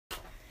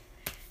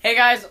Hey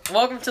guys,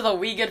 welcome to the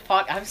We Good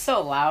Pod. I'm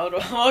so loud.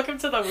 Welcome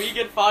to the We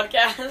Good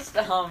Podcast.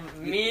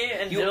 Me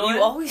and Dylan.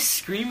 You always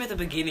scream at the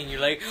beginning. You're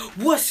like,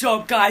 "What's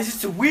up, guys?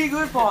 It's the We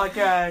Good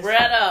Podcast." We're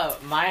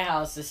at my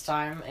house this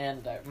time,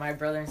 and my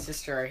brother and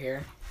sister are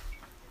here.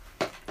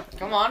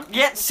 Come on.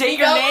 Yeah, say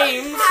your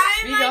names. Hi,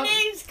 Speak my up.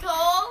 name's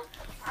Cole.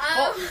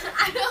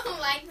 I don't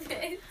like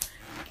this.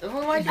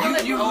 Oh my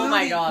god. Oh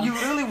my god. You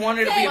really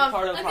wanted to be a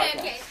part of the podcast.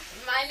 Okay.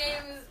 My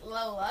name is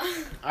Lola.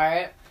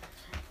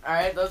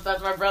 Alright,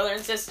 that's my brother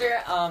and sister.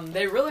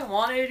 They really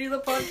wanted to do the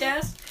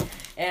podcast,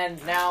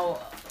 and now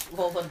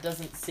Lola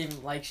doesn't seem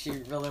like she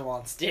really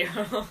wants to.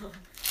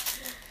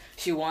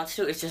 She wants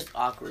to. It's just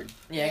awkward.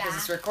 Yeah, because Yeah.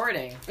 it's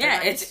recording. Yeah, We're not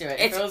it's- used to it.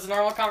 it's- If it was a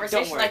normal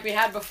conversation worry. like we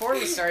had before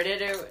we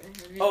started,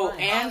 it'd be Oh, fine.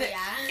 and yeah.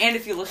 and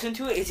if you listen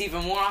to it, it's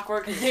even more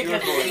awkward because it's your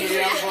Because voice. it's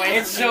your own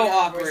voice. It's so Your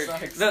own voice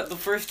awkward. sucks. The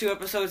first two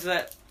episodes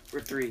that were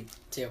three.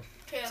 Two.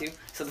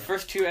 So the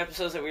first two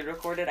episodes that we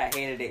recorded, I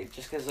hated it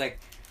just because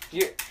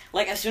you're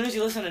as soon as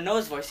you listen to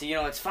Noah's voice, you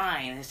know it's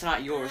fine. It's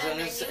not yours. And And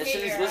then as you soon as you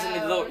figure listen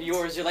out. to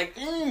yours, you're like,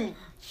 What do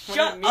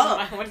shut you mean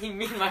up. what do you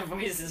mean my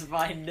voice is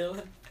fine,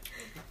 Dylan?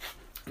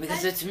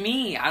 Because it's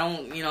me. I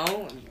don't,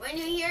 When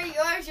you hear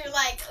yours, you're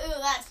like, ooh,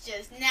 that's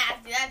just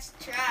nasty. That's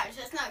trash.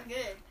 That's not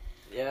good.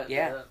 Yeah.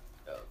 Yeah.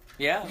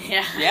 Yeah.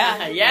 Yeah.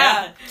 Yeah.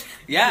 Yeah.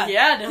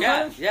 Yeah. Yeah,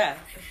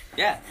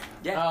 Dylan.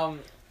 Yeah.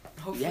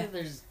 Hopefully Yeah.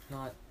 there's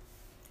not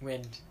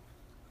wind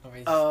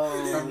noise.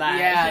 Oh. From that.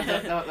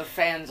 Yeah. The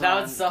fans. That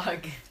on. would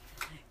suck.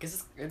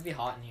 Because it'd be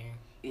hot in here.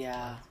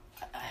 Yeah.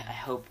 I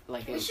hope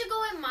We should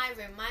go in my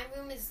room. My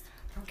room is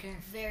I don't care.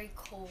 very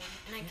cold,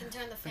 and I can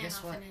turn the fan guess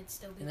off what? and it'd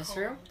still be In this cold.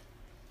 room?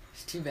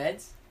 There's 2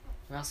 beds.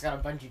 We also got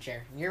a bungee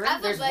chair. In your I room, have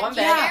a there's bungee 1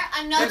 bed. chair,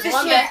 another There's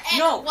one chair, bed. and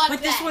no, one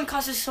but this bed. one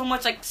causes so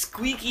much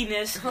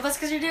squeakiness. Well, that's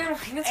because you're doing And-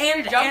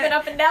 you're jumping and-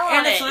 up and down And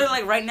on it's it.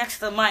 literally right next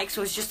to the mic,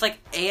 so it's just like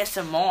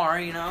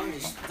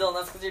ASMR, Still,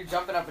 that's because you're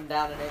jumping up and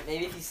down in it.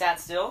 Maybe if you sat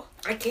still.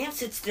 I can't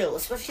sit still,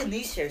 especially in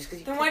these chairs.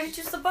 Then why'd you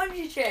choose the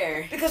bungee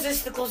chair? Because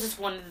it's the closest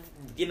one,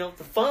 the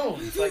phone.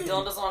 Like,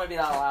 Dylan doesn't want to be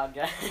that loud,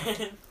 guys.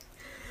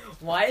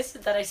 Why is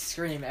it that I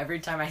scream every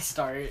time I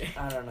start?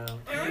 I don't know.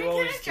 Are we You gonna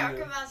always talk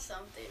do. about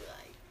something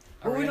like?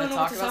 Are Well, we gonna don't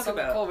know what to talk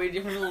something about. cool?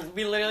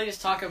 We literally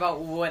just talk about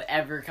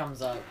whatever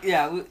comes up.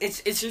 Yeah,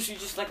 it's usually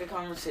just like a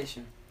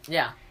conversation.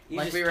 Yeah, You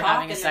like just we were talk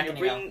having a and then second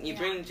you ago. bring, You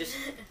bring just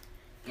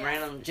Yeah.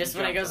 random. Just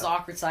when it junk goes to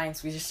up. awkward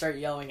silence, we just start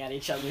yelling at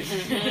each other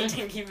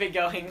to keep it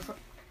going.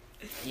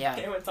 Yeah.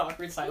 It went to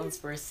awkward silence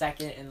for a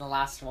second in the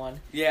last one.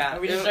 Yeah.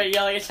 And we just started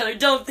yelling at each other.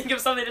 Don't think of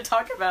something to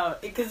talk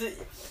about. Because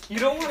you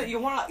don't want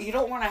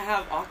to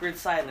have awkward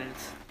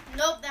silence.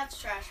 Nope, that's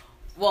trash.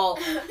 Well,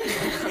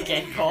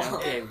 okay, Cole.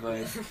 Okay,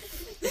 but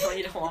Well,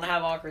 you don't want to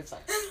have awkward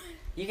silence.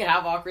 You can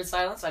have awkward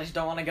silence. I just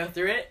don't want to go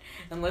through it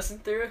and listen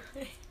through,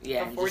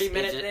 yeah, A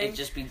 40-minute thing? It'd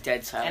just be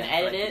dead silent. And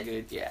edit for, like, it?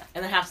 Good, yeah.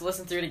 and then have to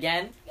listen through it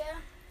again. Yeah.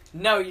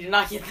 No, you do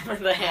not get them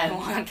in the I hand. don't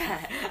want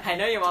that. I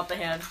know you want the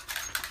hand.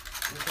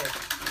 Okay.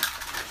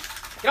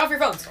 Get off your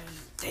phones.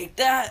 Take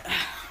that.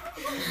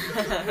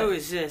 Who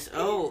is this?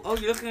 You're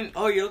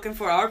looking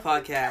for our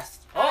podcast.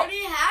 I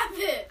already have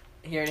it.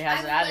 He already has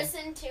it I've added.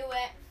 listened to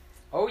it.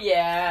 Oh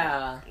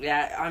yeah.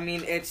 Yeah, I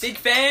mean it's Big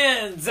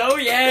fans. Oh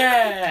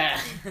yeah.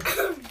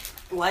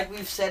 like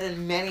we've said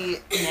in many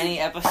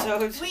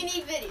episodes. We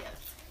need videos.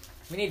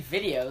 We need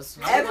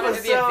videos. Why do you want it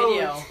to be a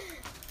video?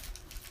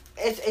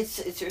 It's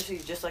seriously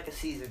just like a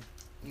season.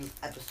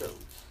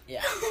 Episodes.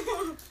 Yeah.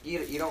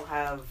 You don't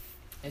have.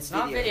 It's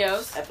not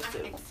videos.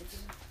 Episodes.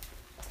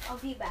 I'll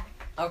be back.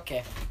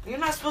 Okay. You're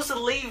not supposed to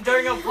leave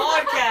during a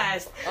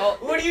podcast. Oh,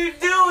 What are you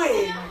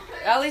doing?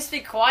 at least be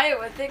quiet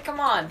with it. Come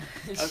on.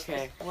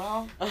 Okay.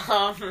 Well,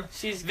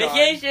 She's gone.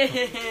 vacation.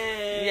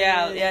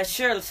 yeah,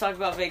 sure. Let's talk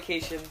about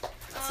vacation.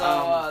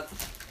 So,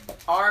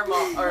 our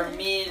mom, or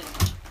me,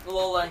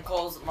 Lola, and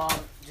Cole's mom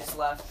just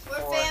left. We're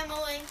for-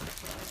 family.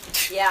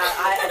 Yeah,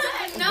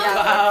 I. No.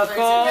 Yeah,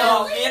 Cole.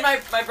 no, me and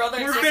my brother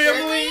and We're sister.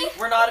 family.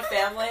 We're not a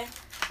family.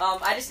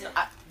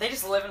 They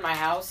just live in my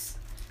house.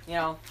 You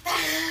know,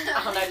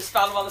 I don't know. I just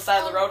found them on the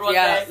side of the road one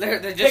Yeah, day. they're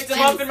just Picked them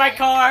up in my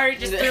car,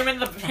 just threw them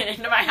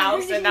into my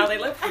house, and now they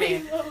live with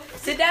me.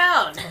 Sit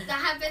down. That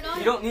happened on.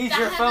 You don't need that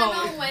your happened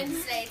phone. on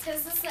Wednesday.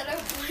 Tessa said her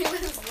boy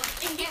was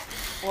looking at.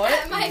 What?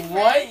 At my friend.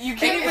 What? You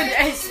can't even.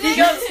 Hey, speak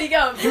up! Speak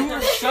up! You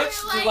were such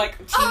Like,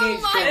 teenage oh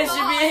my This girls.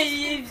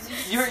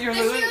 should be. You're Then we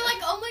literally. were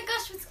like, oh my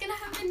gosh, what's gonna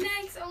happen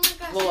next? Oh my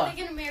gosh, Lola. are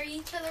they gonna marry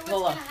each other? What's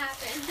Lola. gonna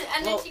happen?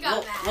 And then she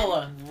got mad.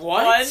 Lola.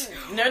 What?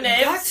 One, no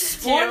names. That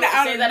spawned Two,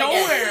 out say of that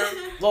nowhere.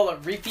 Again. Lola,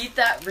 repeat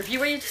that. Repeat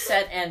what you just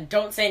said, and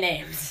don't say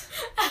names.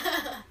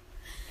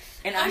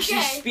 And actually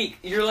Okay. speak.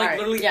 You're like Alright,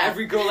 literally yeah.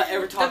 every girl that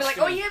ever They'll talks be like,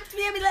 to oh me.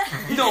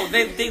 yeah. No,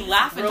 they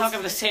laugh and talk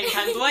at the same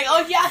time. They're like,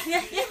 oh yeah,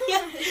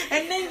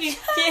 and then you,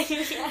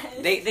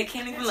 they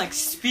can't even like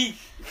speak.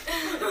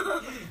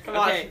 Come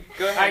on. Okay,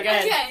 go ahead. Alright, go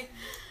ahead. Okay,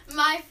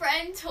 my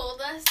friend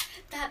told us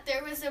that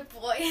there was a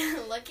boy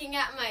looking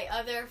at my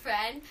other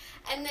friend,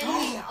 and then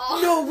we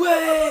all. No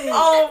way!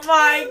 Oh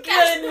my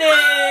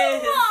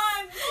goodness!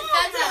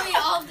 That's what we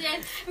all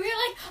did. We were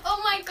like,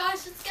 oh my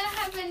gosh, what's gonna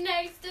happen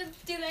next?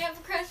 Do they have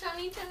a crush on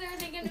each other? Are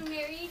they gonna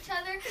marry each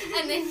other,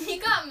 and then he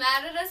got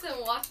mad at us and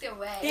walked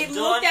away. They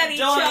looked at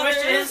each other.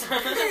 wishes.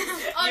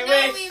 Oh You no,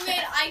 wish. we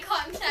made eye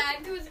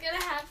contact. What's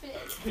gonna happen?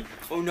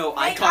 Oh no,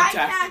 eye Make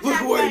contact. eye Look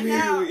contact away right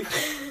now.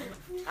 immediately.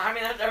 I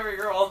mean, that's every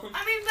girl.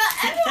 I mean, but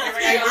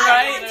everyone's You're got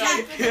right. eye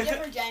contact with a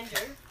different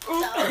gender. So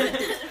it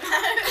doesn't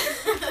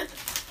matter.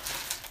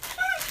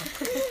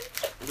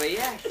 But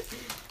yeah.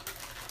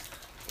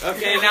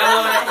 Okay,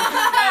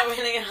 now We're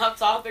gonna get off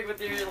topic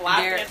with you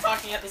laughing There- and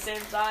talking at the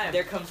same time.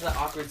 there comes the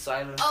awkward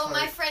silence. Oh,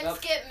 my part. friends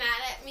Yep. get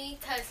mad at me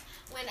because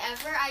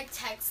whenever I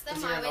text them,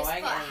 Because I you're always put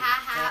annoying and-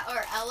 ha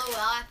or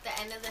LOL at the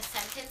end of the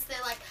sentence.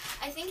 They're like,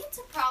 I think it's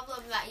a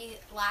problem that you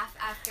laugh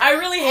after. I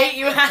really hate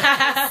you.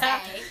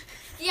 everything say."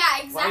 Yeah,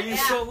 Why are exactly. you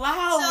so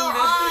loud? So,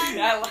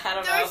 I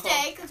don't know.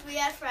 Thursday, because we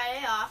had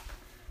Friday off.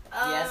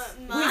 Yes.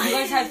 Wait, you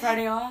guys had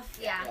Friday off?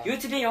 Yeah. You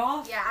had today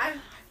off? Yeah.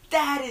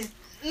 That is.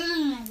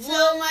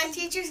 So my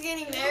teacher's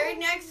getting married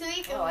next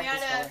week, and I like we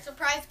this had color. a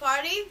surprise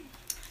party.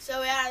 So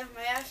we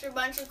asked her a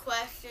bunch of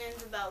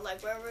questions about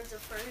like where was the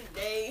first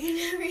date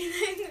and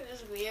everything. It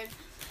was weird.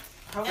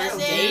 How And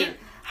then-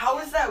 How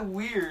is that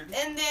weird?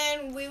 And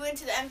then we went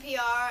to the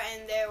NPR,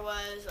 and there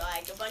was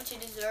like a bunch of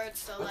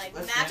desserts. So like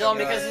Let's macaroons, Dylan,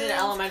 because he's in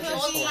elementary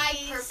school.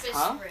 Multi-purpose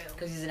Huh? room.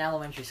 Because he's in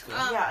elementary school.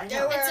 Yeah, I there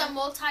know. were, It's a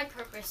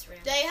multi-purpose room.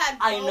 they had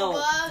I know.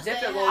 boba. Zip they it,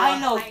 had-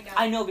 Lola.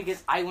 I know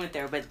because I went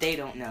there, but they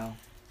don't know.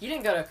 You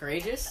didn't go to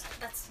Courageous.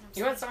 That's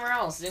You went somewhere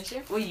else, didn't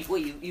you? Wait,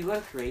 you go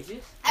to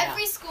Courageous?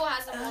 Every school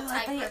has a I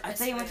multi-purpose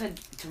thought you went room.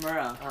 to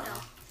Tamura. No.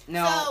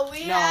 No, So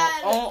we no,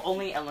 had-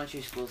 only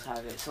elementary schools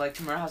have it. So like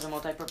Tamura has a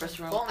multi-purpose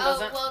room, Fulton Oh,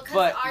 doesn't. well, because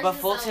but ours but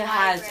is Fulton a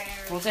has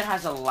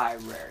library. a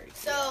library.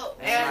 So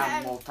They don't have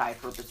and-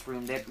 multi-purpose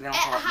room. They don't It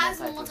call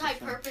has it multi-purpose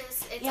room.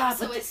 multi-purpose. It's Yeah,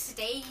 also but a the-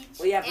 stage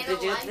Well, yeah, but and they a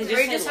just library.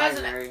 Courageous said has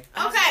an- library.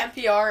 Has Okay. an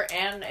NPR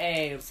and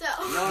a. So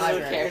No one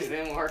Library. cares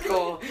anymore.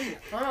 Cool.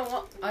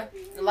 A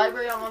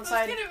library on one it's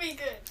side. gonna be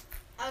good.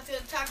 I was gonna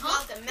talk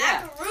Huh? about the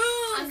Yeah.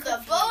 macaroons, I'm the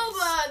confused.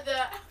 boba,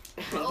 the.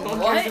 No one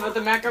What? cares about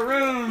the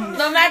macaroons.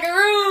 The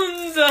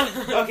macaroons.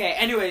 Okay.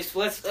 Anyways,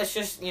 let's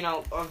just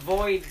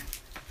avoid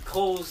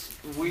Cole's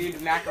weird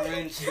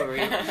macaroon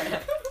story.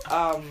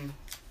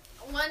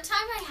 One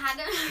time I had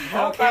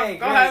a. Okay,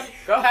 Go ahead.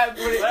 Go ahead.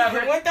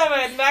 Whatever. One time I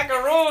had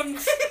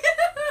macaroons.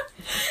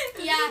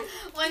 Yeah,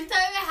 one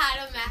time I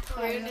had a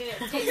macaroon and it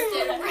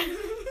tasted.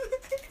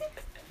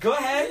 Go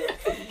ahead.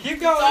 Keep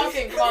going.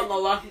 Talking. Come on,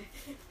 Lola.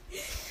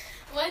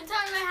 One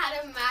time I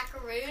had a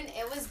macaroon.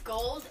 It was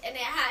gold and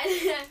it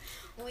had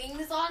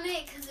wings on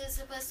it because it's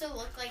supposed to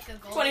look like a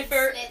gold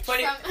 24 snitch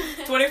 20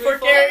 from. 24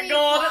 karat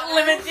gold Potter.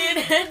 limited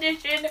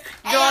edition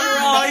And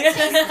gone it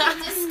tasted wrong.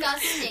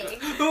 disgusting.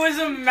 Who is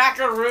a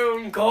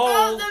macaroon Oh,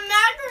 gold? the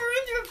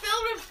macaroons were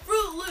filled with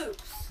Fruit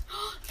Loops.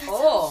 That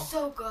Oh. sounds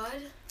so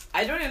good.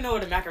 I don't even know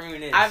what a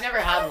macaroon is. I've never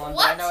had one, but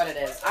I What? know what it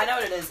is. I know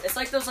what it is. It's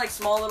like those like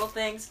small little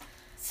things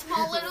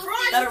Small little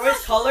that are things.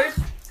 with colors.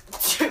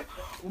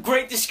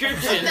 Great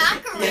description.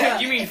 Macaroon. Yeah,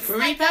 you mean It's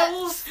fruity like a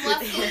pebbles?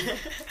 Fluffy,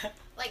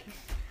 like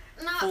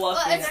not. Fluffy. Well,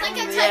 it's like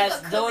a type Yes,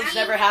 of Dylan's cookie.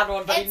 never had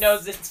one, but he It's-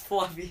 knows it's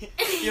fluffy.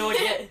 You'll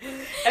get. Eat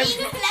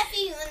a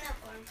fluffy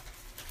uniform.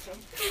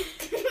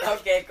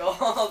 Okay,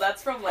 cool.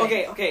 That's from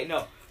like. Okay,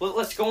 no. Well,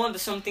 let's go on to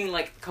something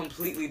like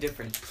completely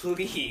different,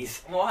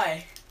 please.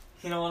 Why?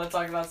 You don't want to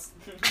talk about.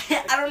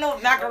 I don't know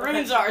what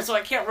macaroons are, so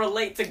I can't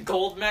relate to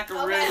gold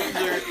macaroons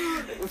or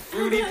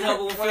fruity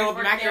pebble filled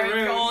 24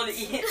 karat gold, macaroons.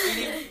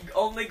 eating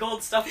only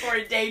gold stuff for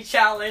a day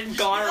challenge.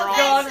 Gone wrong.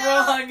 Gone so-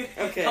 wrong.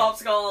 Okay.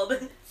 Cop's called.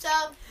 So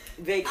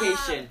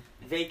Vacation.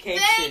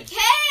 Vacation.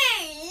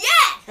 vacay,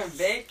 yes.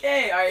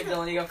 Vacay. Alright,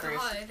 Dylan, you go first.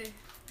 God.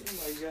 Oh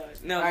my god.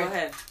 No, Alright. go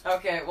ahead.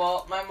 Okay,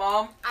 well, my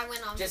mom. I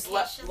went on Just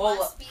vacation let Lola-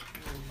 last week.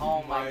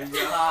 Oh my my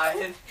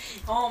god.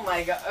 Oh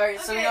my god.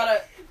 Alright, so we Okay.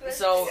 gotta.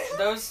 So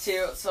those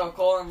two, so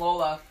Cole and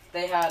Lola,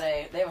 they have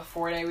a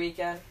 4-day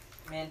weekend.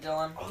 Me and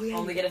Dylan Oh, yeah.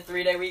 only get a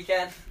 3-day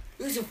weekend.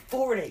 It was a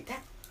 4-day.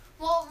 That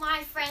Well,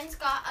 my friends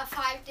got a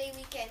 5-day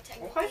weekend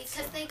technically What?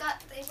 because they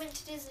went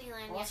to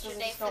Disneyland Well, that's 'cause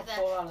yesterday it's for not the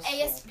pulled out of school.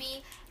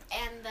 ASB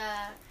and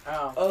the.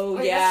 Oh. Oh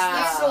Wait, yeah.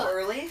 That's still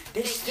early?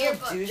 They the still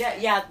yearbook do that?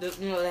 trip. Yeah,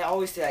 they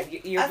always do that.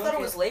 I thought it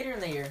was later in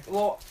the year.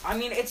 Well, I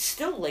mean, it's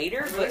still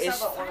later, We but always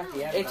it's have that one at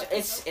the end.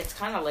 it's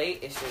kind of late.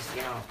 It's just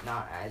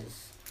not as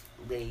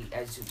late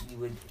as you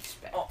would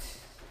expect. Oh.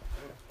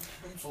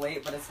 It's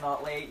late, but it's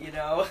not late, you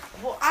know?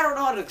 Well, I don't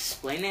know how to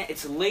explain it.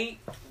 It's late,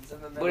 It's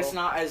in the but it's middle.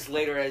 not as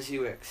later as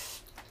you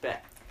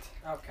expect.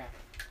 Okay.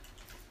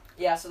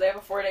 Yeah, so they have a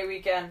 4-day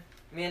weekend.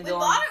 Me and We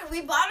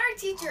Dylan. bought our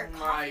teacher a Oh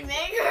coffee my-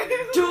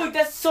 maker. Dude,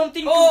 that's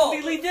something Oh!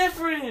 completely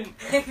different.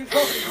 Come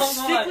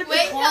Stick on. with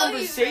Wait the till he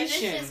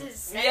conversation. finishes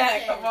his Yeah,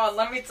 sentence. come on,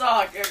 let me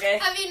talk, okay?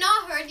 Have you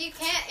not heard? You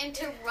can't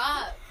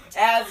interrupt.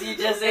 As you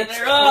just It's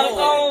interrupt. cold.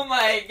 Oh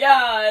my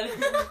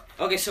god.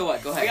 Okay, so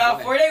what? Go ahead. We got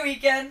go a 4-day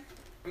weekend.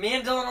 Me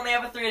and Dylan only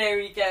have a 3-day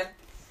weekend.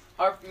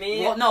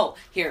 Well, no,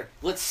 here.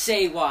 Let's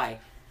say why.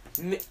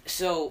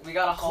 So We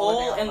got a Cole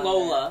holiday on and Monday.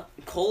 Lola.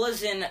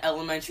 Cola's in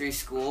elementary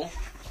school.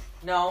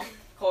 No.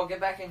 Cole,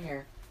 get back in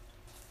here.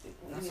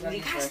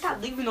 You gotta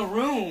stop leaving the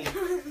room,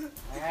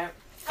 Alright.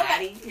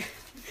 fatty.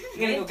 I'm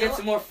gonna go get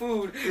some more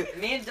food.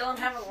 Me and Dylan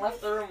haven't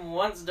left the room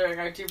once during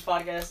our 2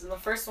 podcasts, and the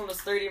first one was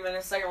 30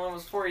 minutes, second one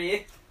was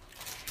 40.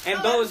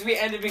 And those we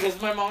ended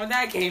because my mom and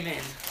dad came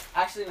in.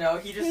 Actually, no,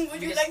 he just. Would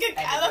we you just like a ended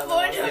the other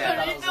one. California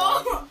Yeah, that was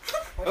long. burrito?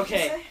 What'd you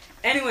Okay. say?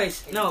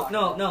 Anyways, What are you no, talking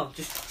no, about? no,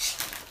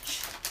 just.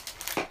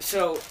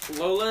 So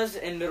Lola's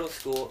in middle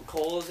school,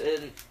 Cole's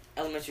in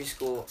elementary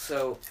school.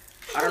 So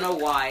I don't know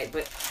why,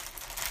 but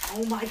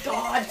oh my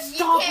God! You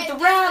Stop with can't the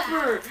do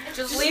rapper. that.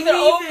 Just leave it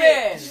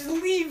open. Just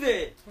leave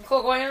it.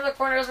 Cool, going into the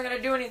corner isn't gonna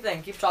do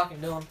anything. Keep talking,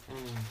 Dylan.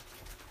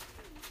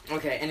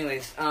 Okay.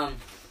 Anyways,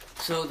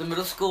 so the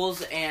middle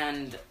schools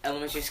and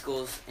elementary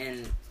schools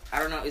in I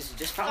don't know, is it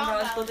just Fountain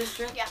Valley School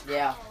District? Yeah.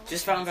 Yeah.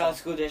 Just Fountain Valley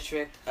School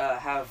District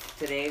have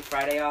today,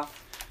 Friday off.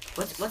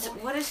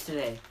 What is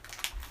today?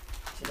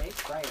 Today's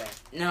Friday.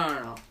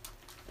 No.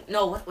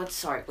 No,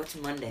 what's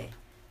Monday?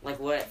 Like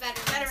what?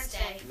 Veterans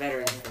Day.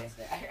 Veterans Day.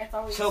 I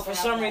thought we So used to for have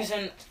some that.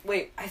 reason,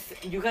 wait,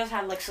 you guys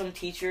had like some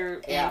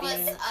teacher Yeah. It was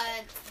meeting?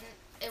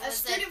 it A was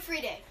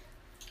student-free day.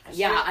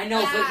 Yeah, I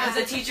know, Yeah. because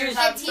the The teachers teachers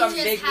have some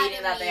teachers big had meeting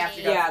a that they have to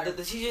meeting. go yeah, through.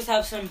 the teachers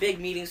have some big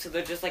meetings, so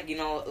they're just like,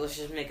 let's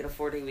just make it a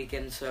 4-day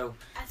weekend. So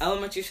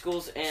elementary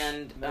schools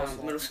and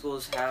middle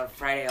schools have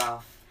Friday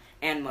off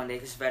and Monday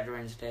because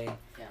Veterans Day.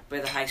 Yeah.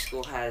 But the high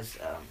school has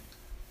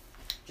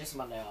Just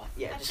Monday off.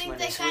 yeah, I just think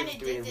Monday. they So we kind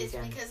have of 3-day did this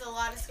weekend. because a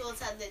lot of schools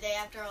had the day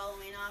after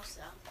Halloween off,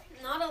 so.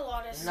 Not a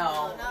lot of No,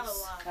 not a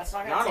lot. That's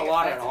not gonna Not take a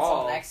lot effect at until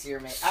all. next year,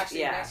 mate. Actually,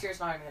 Yeah. next year it's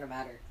not even gonna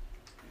matter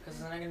because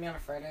it's not gonna be on a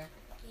Friday.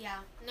 Yeah.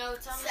 No,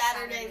 it's on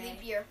Saturday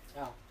leap year.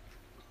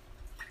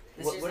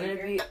 This year's Wouldn't leap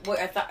it year? be? Wait,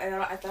 I thought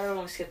I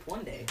only skipped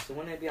one day. So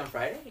wouldn't it be on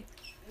Friday?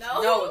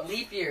 No,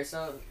 leap year.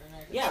 So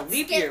Yeah,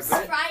 leap year, Skips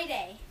but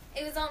Friday.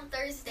 It was on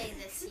Thursday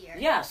this year.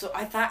 yeah. So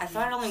I thought it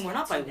only went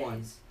up by 2 one.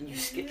 days. And you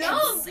skipped. No,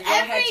 You only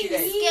had every 2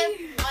 days.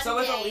 skip one So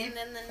with a day leap- and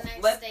then the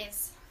next let-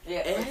 day's Yeah,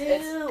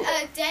 it's Ew.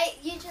 a day.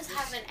 You just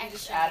have an you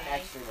just extra add an day.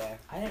 extra day.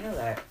 I didn't know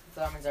that.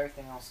 So that means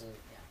everything else is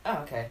Oh,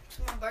 okay.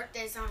 My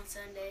birthday's on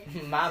Sunday.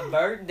 My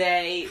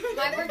birthday.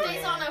 My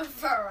birthday's on a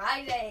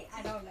Friday.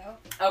 I don't know.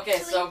 Okay,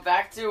 so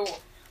back to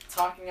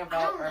talking I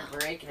about don't our know.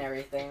 break and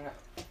everything.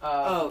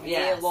 Oh, Me,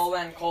 yes. Lola,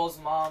 and Cole's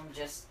mom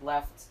just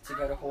left to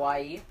go to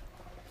Hawaii.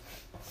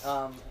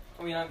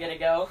 We don't get to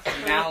go.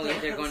 Maui,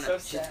 they're going. So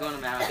She's sad. going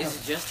to Maui. Is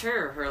it just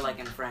her or her like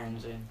and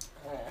friends and?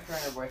 Her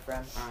and her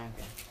boyfriend. Oh,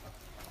 okay.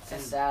 So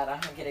sad. I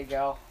don't get to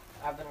go.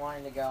 I've been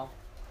wanting to go.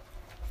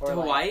 To For, like-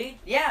 Hawaii?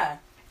 Yeah.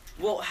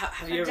 Well,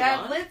 have you Her ever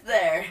dad gone? lived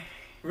there.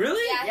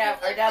 Really? Yeah. Yeah,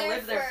 he our dad lived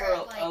lived there there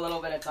for for, a little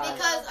bit of time.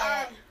 Because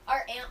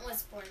Our aunt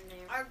was born there.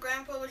 our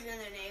grandpa was in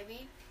the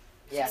Navy.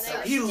 Yeah, so so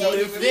they He were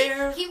lived stationed-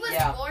 there. He was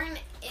Yeah. born in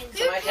He was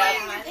my born dad-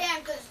 in Japan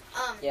because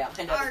yeah, my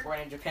dad our- was born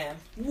in Japan.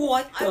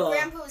 What our the?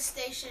 grandpa was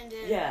stationed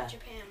in Yeah.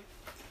 Japan.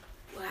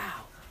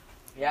 Wow.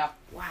 Yeah.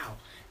 Wow.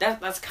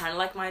 That's kind of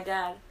like my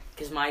dad.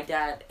 Cause my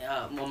dad,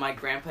 my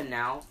grandpa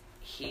now,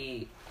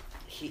 he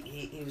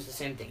was the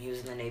same thing. He was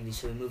in the Navy,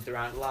 so he moved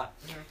around a lot.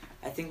 Mhm.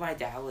 I think my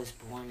dad was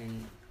born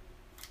in.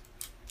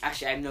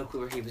 Actually, I have no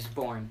clue where he was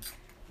born,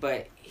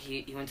 but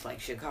he went to like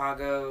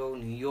Chicago,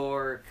 New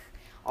York,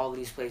 all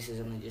these places,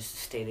 and then just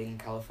stayed in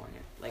California,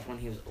 like when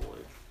he was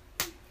older.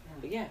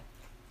 But yeah.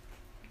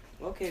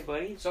 Okay,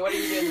 buddy. So what are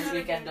you doing this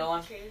weekend,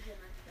 Dylan?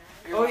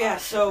 Oh yeah,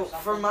 so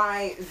for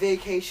my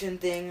vacation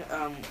thing,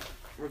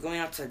 we're going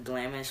out to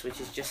Glamis,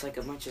 which is just like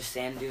a bunch of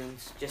sand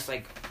dunes, just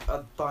like a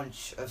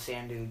bunch of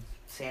sand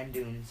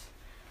dunes.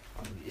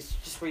 It's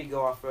just where you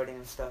go off-roading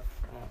and stuff.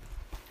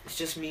 It's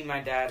just me,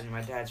 my dad, and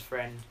my dad's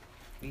friend.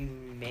 We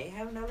may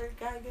have another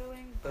guy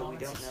going, but Mom we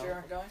and don't sister know.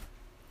 aren't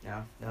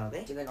going? No,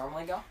 they. Do they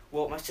normally go?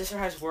 Well, my sister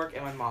has work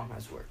and my mom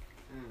has work.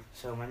 Mm.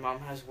 So my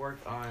mom has work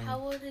on. How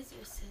old is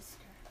your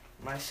sister?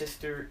 My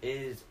sister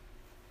is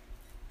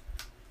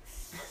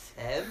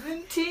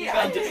 17.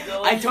 Yeah, just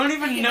go. I don't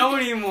even know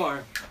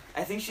anymore.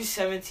 I think she's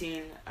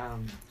 17.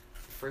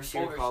 First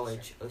year Older of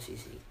college, OCC.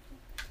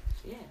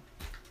 So yeah.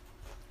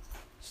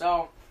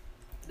 So,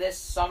 this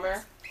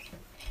summer,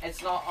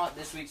 it's not on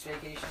this week's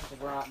vacation because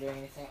we're not doing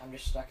anything. I'm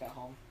just stuck at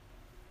home.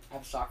 I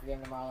have a soccer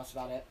game tomorrow. That's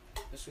about it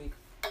this week.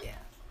 Yeah.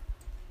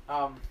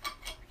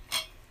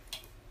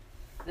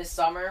 This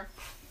summer,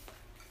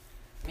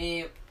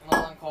 me,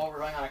 Lola, and Cole, we're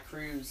going on a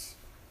cruise.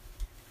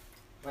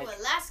 Like,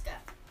 Oh, Alaska.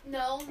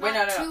 No, Wait,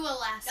 not no. to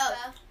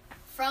Alaska.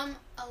 From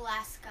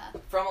Alaska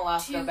from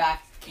Alaska to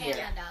back here.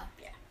 Canada.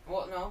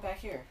 Well, no, back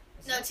here.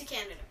 No, to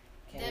Canada.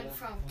 Then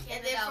from And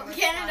Canada, then we're from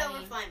Canada,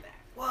 flying. we're flying back.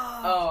 Whoa.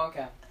 Oh,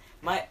 okay.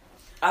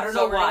 I don't So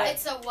know we're why.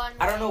 It's a one.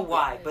 I don't know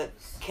why, but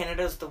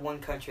Canada's the one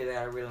country that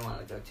I really want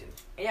to go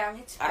to. Yeah, me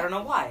too. I don't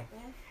know why.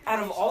 Out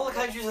of all the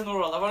countries in the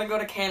world, I want to go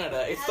to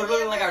Canada. It's Have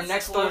literally you like ever our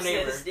next door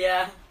neighbor. Closest,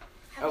 yeah.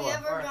 Have Oh, you well,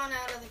 ever alright. gone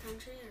out of the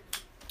country?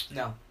 Or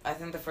No, I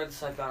think the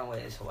furthest I've gone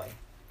away is Hawaii.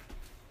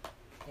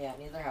 Yeah,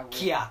 neither have we.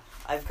 Yeah,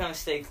 I've kind of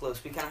stayed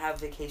close. We kind of have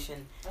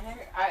vacation.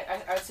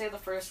 I'd say the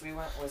first we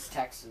went was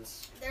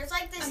Texas. There's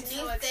like this I'm new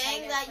so thing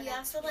excited that for you have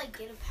next to like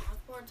get a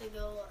passport to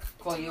go.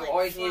 Well, to, you like,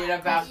 always fly. needed a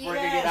passport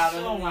to get Yes, out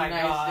of oh the my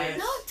United God. States.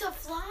 No, to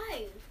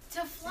fly.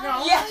 To fly.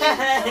 No.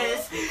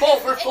 Yes. Cole,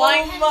 we're It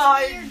flying. depends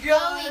my where you're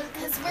God. going,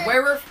 'cause we're-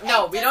 Where we're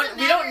no, it we doesn't don't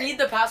matter. need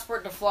the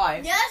passport to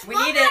fly. Yes, we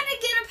Mom need had it.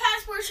 to get a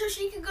passport so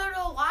she could go to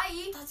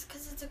Hawaii. That's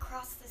because it's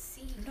across the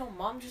sea. No,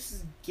 Mom just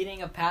is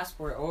getting a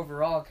passport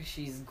overall because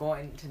she's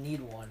going to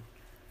need one.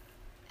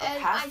 A And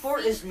I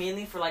passport think- is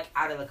mainly for like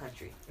out of the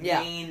country. Yeah.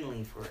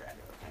 Mainly for out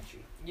of the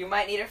country. You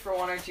might need it for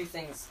one or two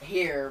things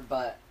here,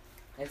 but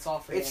it's all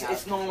for It's getting out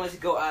it's of the normal to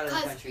go out of the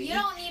Because country. you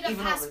don't need a even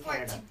over passport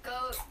Canada. to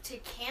go to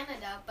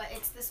Canada, but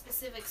it's the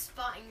specific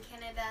spot in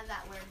Canada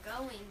that we're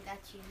going that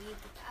you need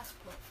the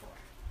passport for.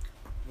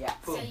 Yeah.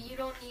 Boom. So you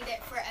don't need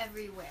it for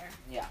everywhere.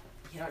 You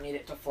don't need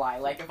it to fly.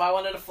 Like if I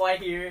wanted to fly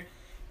here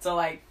to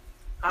like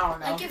I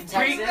don't know, Like if Texas,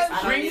 Bring- I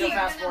don't bring need a me-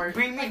 passport.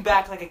 Bring me Like-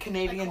 back like a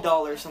Canadian like-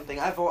 dollar or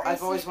something. I've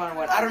always wanted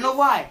one. Well, I don't know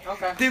why.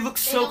 Okay. They look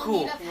They so don't cool.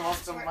 need a You want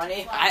some passport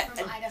money? to fly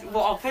from I Idaho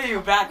well, I'll to pay you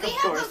California. back, We of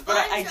have a course, but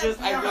I bunch of just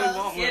I really euros.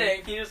 want one.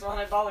 Kidding. You just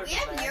want $1. We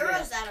have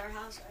euros at our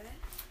house, right?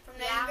 From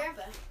Dad and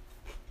Grandpa.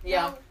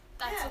 Yeah. No,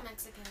 that's Yeah. a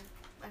Mexican.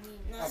 I mean,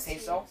 No, A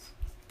peso?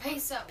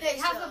 peso. We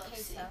Peso, have a see.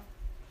 peso.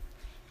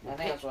 I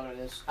think that's what it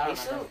is. I don't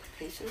remember.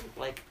 Peso,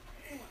 like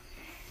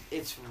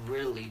it's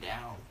really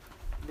down.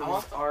 I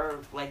want Those are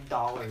like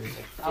dollars.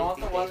 Like I want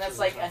the 50 one that's pesos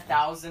like or something.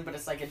 1,000, but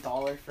it's like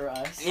 $1 for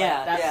us. Like,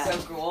 Yeah, that's yeah. so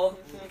cool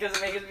because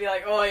it makes us be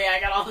like, oh yeah, I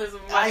got all this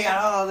money. I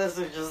got all this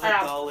is just I a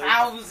got dollar.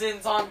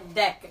 thousands on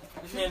deck,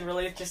 and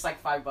really it's just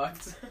like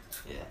 $5.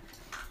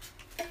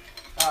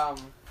 Yeah.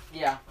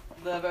 Yeah.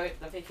 The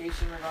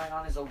vacation we're going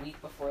on is a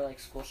week before like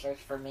school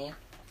starts for me.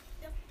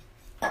 Yep.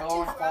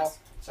 Or Two for fall us.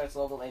 starts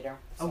a little bit later.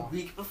 A So.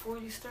 week before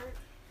you start?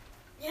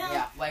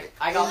 Yeah, like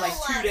I got like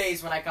 2 Less.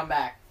 days when I come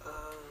back.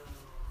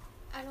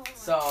 I don't like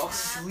So- that.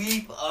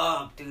 Sleep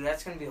up, dude.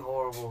 That's gonna be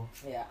horrible.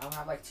 Yeah, I'm gonna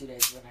have like 2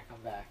 days when I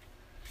come back.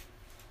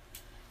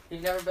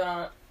 You've never been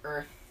on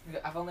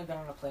I've only been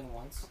on a plane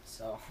once,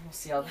 so we'll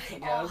see how that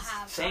We all goes.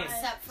 have, Same.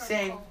 except for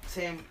Same, Nicole.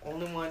 same.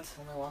 Only once.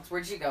 Only once.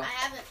 Where'd you go? I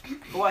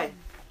haven't. Hawaii.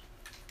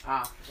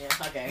 Ah, yeah,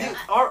 okay.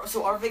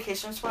 Dude, our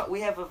vacation spot.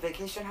 We have a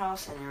vacation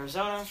house in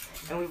Arizona,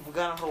 and we've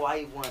gone to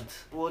Hawaii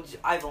once. Well,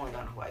 I've only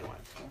gone to Hawaii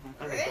once.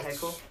 Mhm. Okay, go ahead,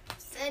 cool.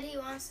 Said he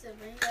wants to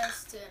bring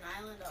us to an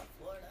island off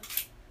Florida.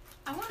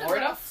 I want to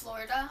Florida? go to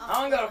Florida. I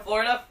wanna go to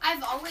Florida.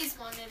 I've always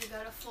wanted to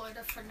go to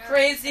Florida for no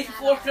Crazy reason at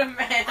Florida all.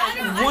 man. I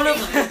don't- One of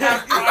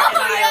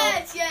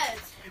Yes, yes.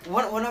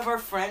 one of our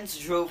friends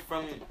drove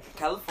from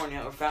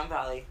California or Fountain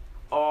Valley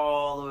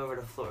all the way over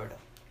to Florida.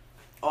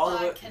 All the Oh,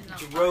 I way cannot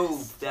drove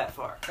pass. that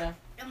far. It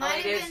How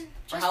might many have days? been.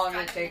 Or how long did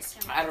it driving take? to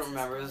San I don't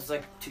remember. It was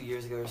like Francisco. 2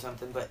 years ago or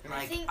something. But I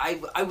like think-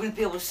 I wouldn't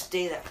be able to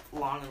stay that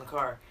long in the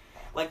car.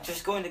 Like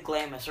just going to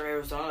Glamis or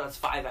Arizona, that's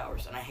 5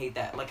 hours, and I hate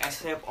that. Like I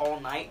stay up all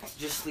night,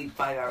 just sleep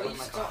 5 hours You in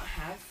my just car. don't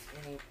have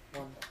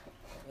anyone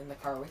in the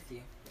car with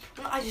you.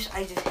 No, I just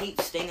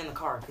hate staying in the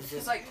car because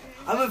It's like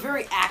I'm a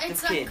very active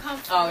It's kid.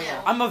 uncomfortable. Oh,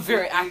 yeah. I'm a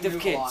very You active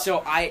move a kid, lot.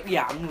 so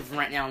I'm moving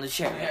right now in the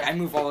chair. Yeah. I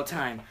move all the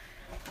time,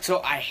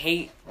 so I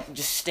hate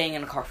just staying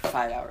in the car for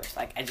 5 hours.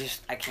 Like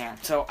I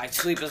can't. So I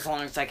sleep as long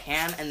as I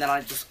can, and then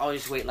I'll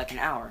just wait like an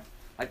hour.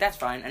 Like that's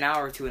fine. An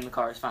hour or two in the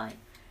car is fine.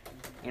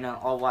 You know,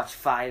 I'll watch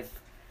 5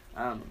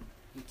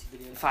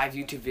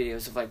 YouTube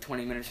videos of like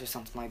 20 minutes or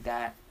something like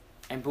that,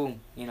 and boom,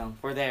 you know,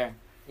 we're there.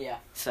 Yeah.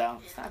 So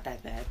it's not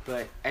that bad,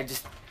 but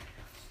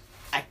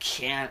I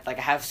can't. Like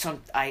I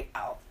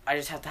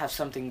just have to have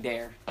something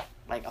there.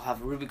 Like I'll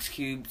have a Rubik's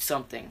Cube,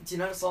 something. Do you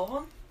know how to solve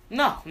one?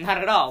 No, not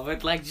at all.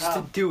 But like just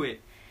Oh. to do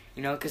it,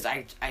 you know, because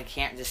I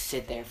can't just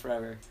sit there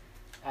forever.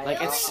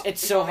 Like know. it's You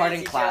so want me hard to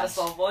in teach you how to class.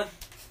 solve one?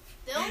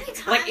 The only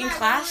time Like in I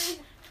class,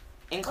 really-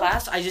 in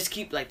class I just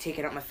keep like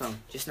taking out my phone,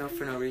 just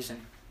for no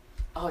reason.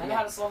 Oh, I know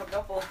how to solve a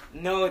couple.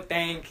 No,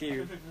 thank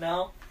you.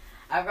 No.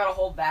 I've got a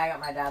whole bag at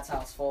my dad's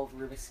house full of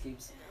Rubik's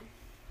Cubes.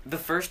 The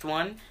first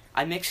one,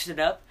 I mixed it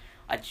up.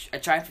 I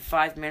tried for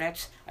 5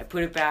 minutes. I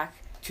put it back.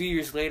 2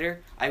 years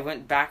later, I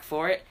went back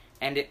for it,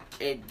 and it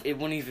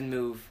wouldn't even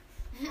move.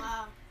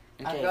 Wow.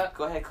 I've Okay, got-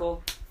 go ahead,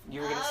 Cole.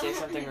 You were gonna say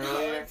something no,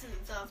 earlier. It's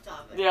a tough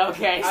topic. Yeah.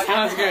 Okay. Okay.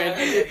 Sounds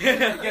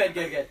good.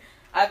 Good.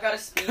 I've got a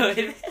speed Good.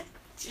 cube.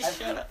 Just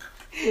shut up.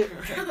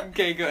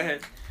 Okay, go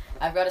ahead.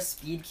 I've got a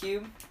speed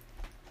cube.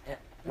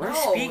 What are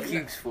No, speed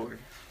cubes for?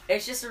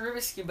 It's just a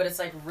Rubik's Cube, but it's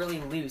like really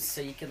loose,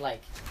 so you could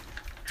like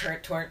turn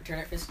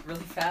it just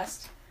really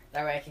fast.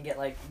 That way I can get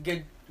like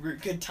good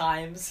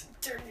times.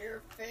 Turn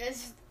your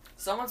fist.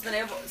 Someone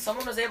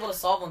was able to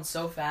solve one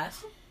so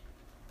fast.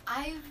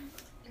 I've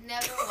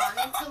never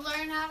wanted to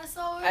learn how to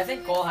solve. I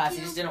think Cole has. He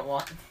Rubik's just Cube, didn't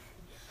want.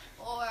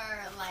 Or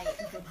like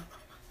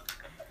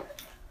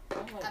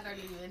I don't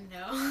even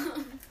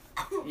know.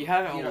 You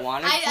haven't You don't-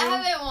 wanted I to?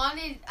 haven't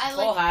wanted. I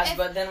Cole like. has,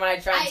 but then when I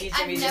try to teach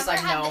him, I've he's never just like,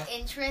 had no. the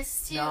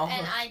interest to, No.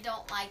 and I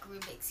don't like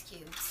Rubik's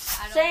cubes.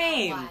 I don't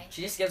Same. know why.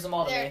 She just gives them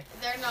all to me.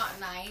 They're not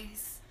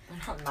nice. They're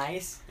not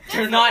nice.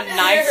 They're not They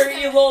nice. hurt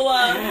you,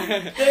 Lola.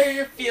 They're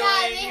your feelings.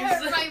 Yeah, they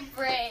hurt my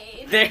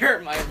brain. They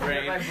hurt my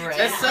brain. My brain.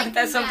 That's, Like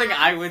that's something math.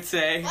 I would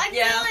say. Like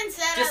Yeah. Dylan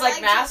said, Just I like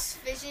like math?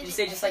 Vision. Did you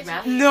say just like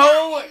math?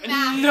 No,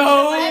 Math.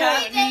 no,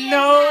 Every day in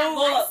no.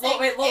 math. Lola,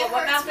 wait, Lola, It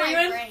what hurts math are you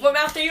my in? brain. What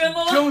math are you in,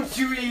 Lola? Don't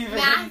you even.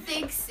 Math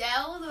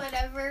excelled,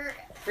 whatever.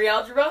 Free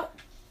algebra?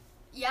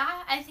 Yeah,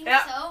 I think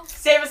Yeah. so.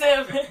 Same as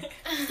him.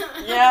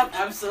 Yep,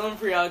 I'm still in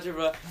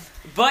pre-algebra.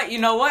 But you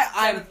know what?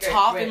 I'm Seventh grade.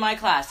 top Wait. in my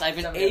class. I have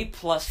an Seventh A+. grade.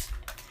 Well, it's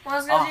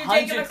because you're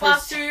taking the 100%.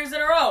 class 2 years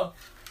in a row.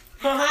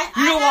 You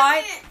know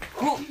why?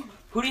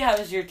 Who do you have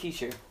as your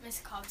teacher?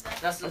 Miss Cobza.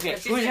 That's Okay,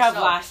 she's who did you have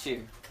yourself. last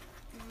year?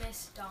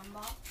 Miss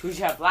Dumbo. Who did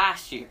you have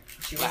last year?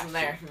 She wasn't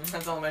there.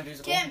 That's elementary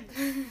school.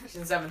 Kim. She's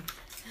in 7th.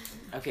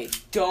 Okay,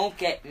 don't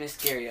get Miss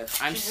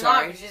Garrios. I'm She's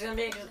sorry. Not, she's gonna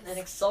be in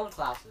Excel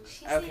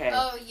classes. Okay.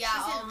 Oh yeah,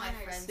 She's all in my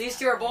honors. friends. These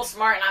two are both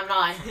smart and I'm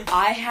not.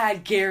 I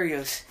had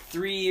Garrios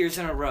 3 years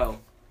in a row.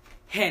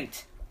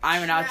 Hint,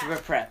 I'm an algebra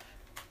prep.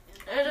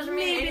 It doesn't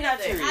mean Maybe not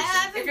anything. too I easy.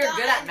 haven't If you're good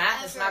done at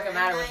math, it's not gonna ever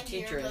matter a what the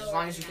 9-year teacher is, as lower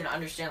long as you can math,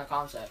 understand the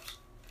concepts.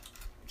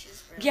 which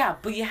is really- Yeah,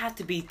 but you have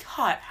to be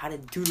taught how to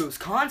do those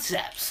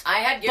concepts I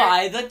had Gary,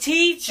 by the The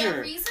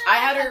teacher. reason I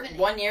had her have an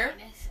 1 year.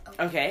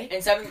 A- Okay,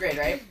 in 7th grade,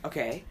 right?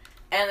 okay.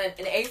 And then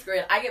in 8th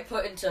grade, I get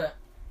put into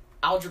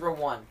algebra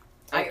 1.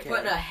 I get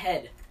put in Okay. a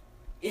head.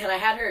 And I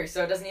had her,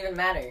 so it doesn't even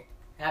matter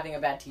having a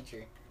bad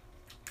teacher.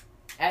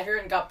 I had her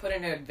and got put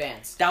into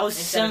advanced. That was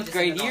Instead of 7th just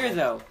grade in the year,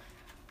 normal. though.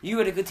 You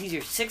had a good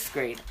teacher 6th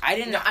grade. I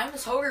didn't. No, I'm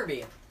Miss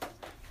Hogerby.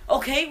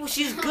 Okay, well,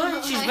 she's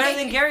good. She's better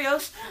than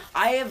Garrios.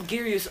 I have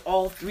Garrios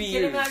all 3 You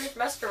kidding years. me? I just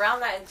messed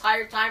around that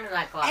entire time in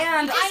that class.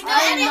 And I I'm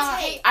know, not.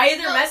 meditate. I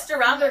either messed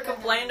around or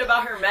complained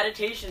about her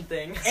meditation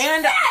thing.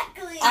 And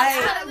Exactly. I-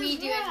 That's what we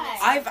do in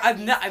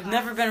this. I've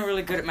never been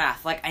really good at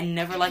math. Like, I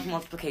never liked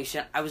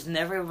multiplication. I was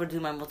never able to do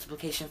my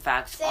multiplication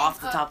facts Same.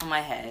 off the top of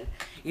my head.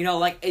 You know,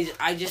 like,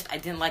 I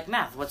didn't like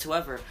math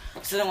whatsoever.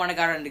 So then when I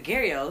got into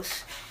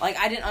Garrios, like,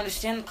 I didn't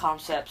understand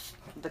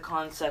the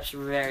concepts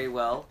very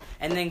well.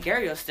 And then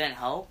Garrios didn't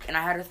help, and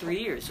I had her 3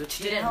 years, which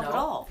You didn't didn't help at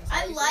know? all.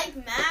 I like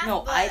math. No,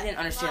 but I didn't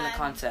understand the when-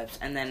 concepts,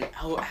 and then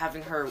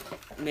having her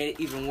made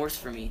it even worse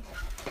for me.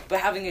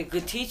 But having a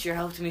good teacher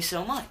helped me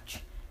so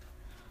much.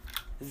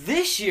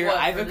 This year, What,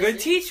 I have for a this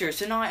good year? teacher,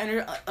 so now I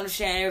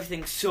understand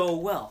everything so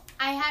well.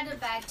 I had a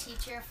bad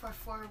teacher for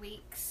 4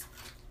 weeks.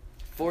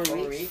 4 4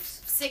 weeks.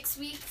 weeks. 6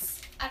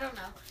 weeks. I don't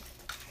know.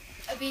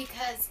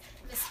 Because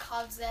Miss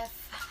Kobzef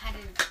had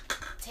to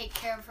take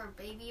care of her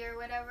baby or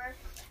whatever.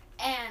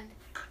 And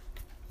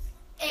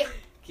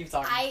Keep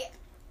talking. I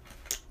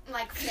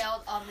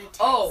failed all the tests.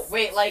 Oh,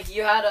 wait, like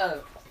you had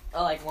a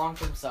like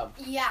long-term sub.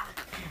 Yeah.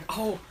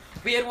 Oh,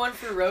 we had one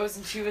for Rose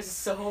and she was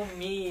so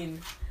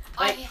mean.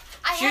 Like,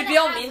 I she had would be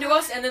all have mean to her-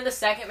 us, and then the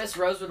second Miss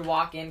Rose would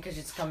walk in because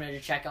she's coming to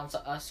check on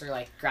us or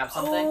like grab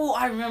something. Oh,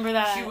 I remember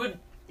that.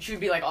 She would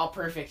be like all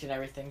perfect and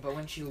everything, but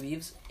when she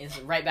leaves, it's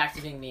right back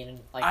to being mean and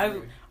like I-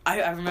 rude.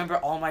 I remember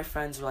all my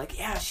friends were like,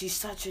 "Yeah, she's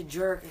such a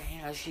jerk.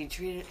 You know, she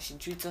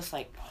treats us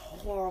like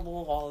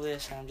horrible. All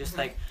this." And I'm just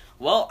like,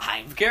 "Well,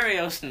 I'm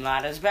Garrios,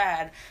 not as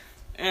bad."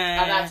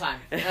 At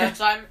that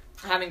time,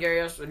 having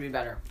Garrios would be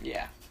better.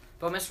 Yeah.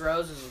 But Miss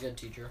Rose is a good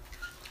teacher.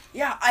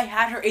 Yeah, I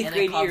had her 8th And then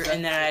grade year, Kobzef.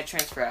 and then I had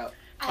transfer out.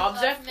 I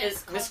love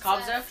Miss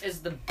Kobzef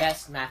is the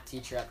best math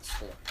teacher at the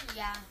school.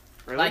 Yeah.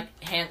 Really? Like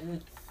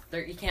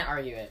you can't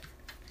argue it.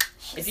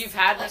 If you've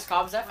had Miss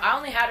Kobzef, I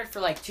only had her for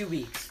like 2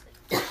 weeks.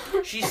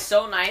 She's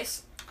so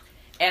nice,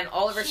 and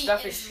all of her She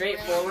stuff is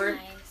straightforward.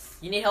 Really nice.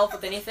 You need help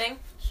with anything,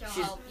 She'll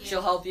help you.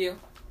 she'll help you.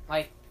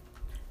 Like,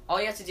 all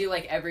you have to do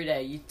like every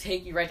day,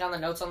 you write down the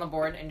notes on the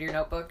board into your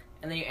notebook,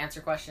 and then you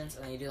answer questions,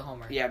 and then you do the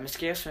homework. Yeah, Miss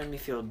Garrios made me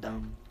feel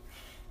dumb.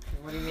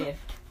 What do you mean?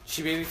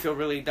 She made me feel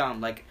really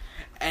dumb. Like,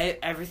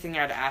 everything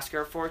I'd ask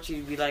her for,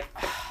 she'd be like,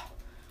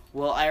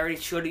 "Well, I already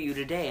showed it you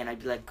today," and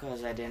I'd be like,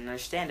 "Cause I didn't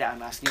understand it.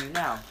 I'm asking you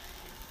now."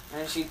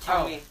 And then she'd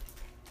tell Oh. me, She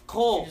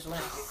 "Cole, just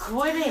went.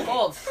 quit it.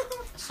 Cold.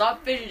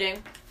 Stop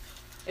fidgeting.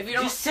 If you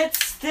don't, Just sit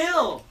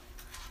still."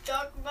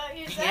 Talk about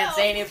you yourself. can't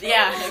say anything.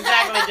 Yeah,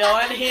 exactly,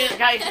 Dylan.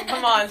 Guys,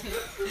 come on.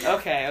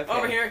 Okay.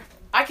 Over here.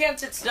 I can't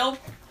sit still.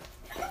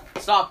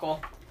 Stop, Cole.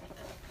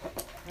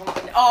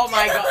 Oh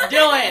my God,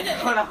 Dylan!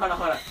 Hold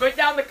on. Put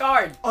down the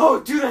card. Oh,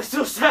 dude, that's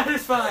so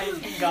satisfying.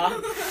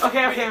 God.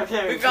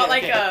 Okay. We've got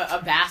like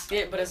a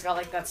basket, but it's got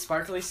like that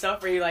sparkly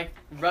stuff where you like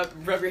rub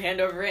your hand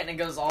over it and it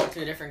goes all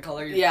to a different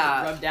color. You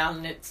Yeah. Rub down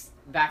and it's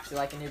back to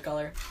like a new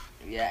color.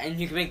 Yeah, and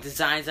you can make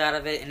designs out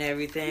of it and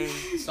everything.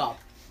 Stop.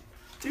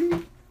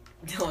 Dude.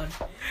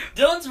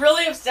 Dylan's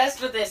really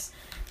obsessed with this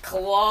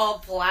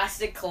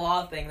plastic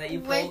claw thing that you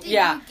Where pull. did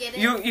Yeah, you get it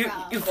you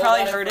from? you've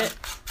probably heard it.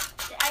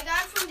 I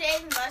got it from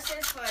Dave and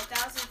Buster's for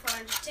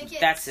 1,400 tickets.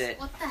 That's it.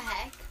 What the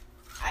heck?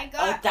 I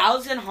got.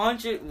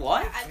 1,100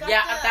 what? I got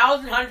Yeah,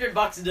 the $1,100,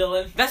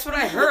 Dylan. That's what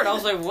I heard. I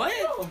was like, what?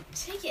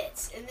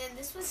 tickets, and then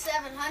this was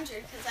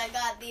 700 because I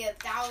got the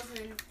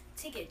 1,000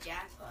 ticket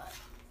jackpot.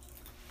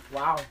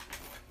 Wow.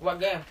 What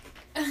game?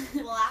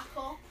 Black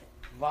hole.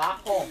 Black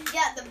hole.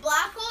 Yeah, the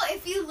black hole.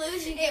 If you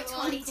lose, you get It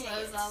 20 won't close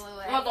tickets. all the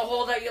way. What, the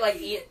hole that you like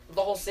eat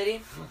the whole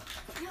city?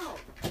 No.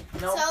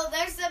 No. So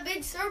there's the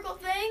big circle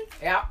thing,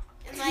 Yeah.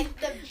 and like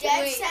the dead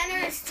Wait.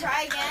 center is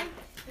try again,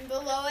 and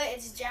below it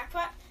it's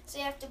jackpot. So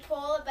you have to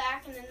pull it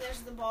back, and then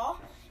there's the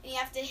ball, and you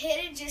have to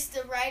hit it just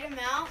the right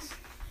amount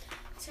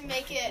to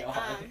make it.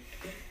 God.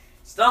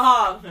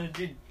 Stop,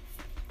 dude.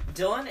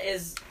 Dylan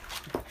is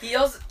he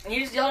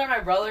just yelled at my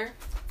brother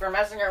for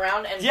messing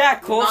around and Yeah,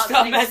 Cole, not stop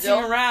sitting messing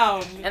still.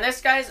 around. And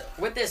this guy's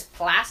with this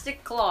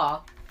plastic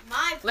claw,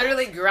 My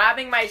literally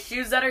grabbing my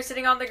shoes that are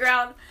sitting on the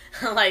ground,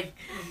 like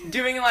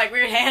doing like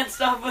weird hand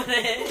stuff with it.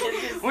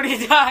 It's just What are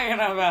you talking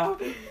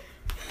about?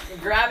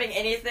 grabbing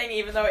anything,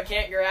 even though it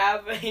can't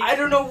grab. I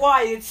don't know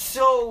why. It's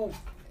so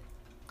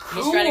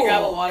cool. He's trying to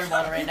grab a water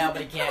bottle right now,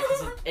 but he can't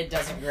because it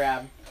doesn't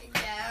grab.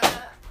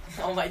 Yeah.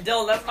 Oh my,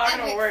 Dylan, that's not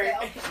gonna Epic work.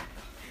 fail.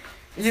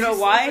 It's You know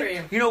too why?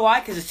 slippery. You know why?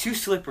 Because it's too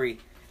slippery.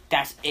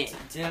 That's it.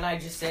 Didn't I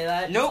just say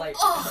that? Nope. Just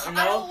Oh, like,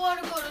 I no. don't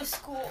want to go to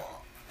school.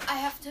 I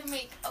have to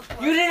make a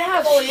board. You didn't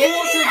have Oh, school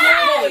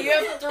yeah. today.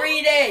 You have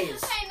 3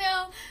 days. I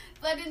know,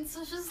 but in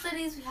social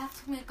studies we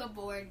have to make a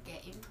board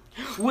game.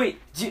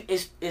 Wait,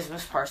 is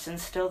Miss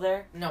Parsons still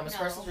there? No, Miss No.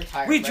 Parsons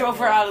retired. We right drove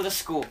her now. out of the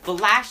school. The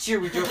last year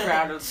we drove her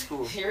out of the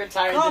school. She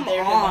retired Come the day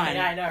of the on. money.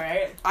 I know,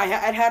 right? I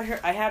had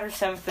her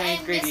 7th and 8th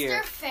And grade Mr.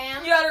 year.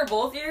 Fan. You had her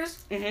both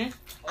years? Mm-hmm. I kind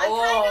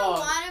Oh. of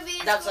want to be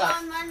in That school sucks.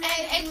 on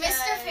Monday. And Mr.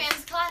 because-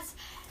 Fan's class,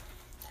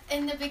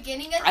 in the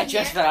beginning of the I year,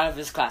 just got out of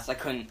his class. I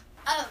couldn't.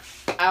 I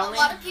a only.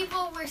 lot of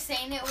people were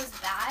saying it was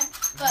bad,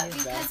 but It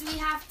is bad. because we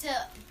have to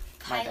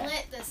My bad.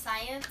 pilot the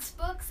science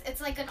books,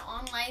 it's like an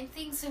online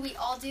thing, so we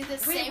all do the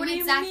same what do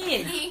you exact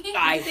mean? thing.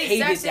 I It's the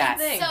hated exact same that.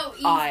 thing. So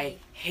easy. I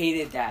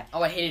hated that.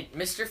 Oh, I hated.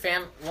 Mr.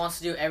 Fan wants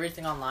to do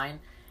everything online,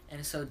 and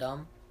it's so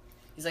dumb.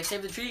 He's like,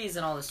 save the trees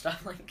and all this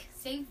stuff. Like,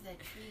 Save the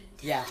trees.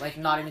 yeah, like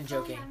not even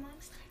joking.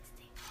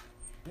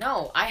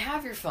 No, I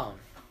have your phone.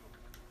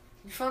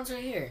 Your phone's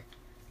right here.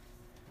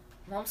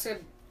 Mom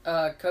said,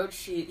 Coach,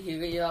 he'll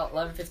get you out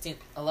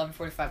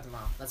 11:45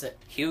 tomorrow. That's it.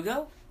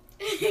 Hugo?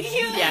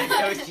 Yeah,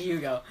 Coach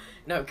Hugo.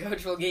 No,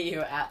 Coach will get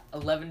you at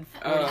 11:45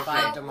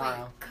 Oh.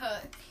 tomorrow.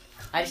 Cook.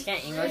 I just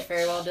can't English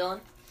very well, Dylan.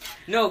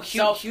 No,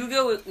 So-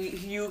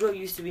 Hugo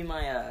used to be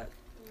my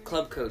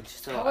club coach.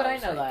 So How would I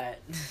was know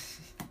like-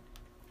 that?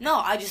 No,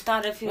 I just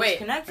thought if he was Wait,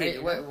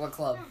 connected. what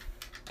club?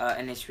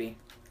 NHB.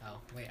 Oh,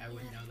 wait, I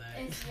wouldn't know that.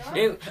 Is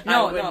yours?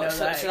 No, I wouldn't know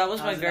so that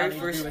was my very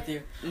first. with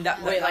you.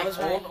 That Wait, that like was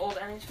my, old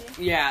NHB?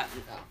 Yeah,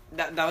 Oh.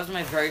 that was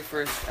my very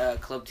first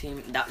club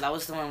team. That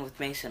was the one with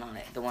Mason on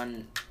it. The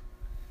one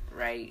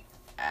right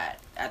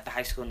at the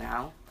high school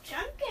now.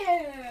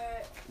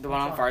 Junket. The one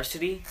on one?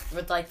 varsity.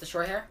 With like the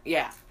short hair?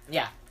 Yeah, I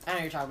know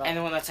what you're talking about. and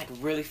the one that's like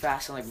really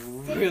fast and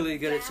like really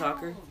good at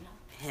soccer.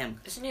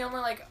 Him. Isn't he only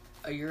like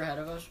a year ahead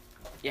of us?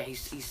 Yeah,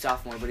 he's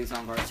sophomore, but he's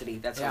on varsity.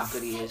 That's Yeah. how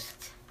good he is.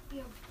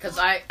 Because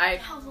I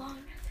How long?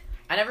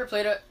 never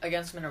played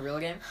against him in a real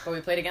game, but we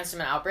played against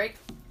him in Outbreak,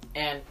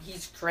 and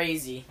he's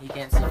crazy. You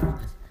can't see him.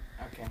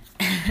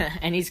 Okay.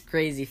 And he's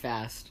crazy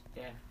fast.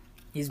 Yeah.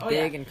 He's Oh,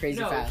 big yeah. and crazy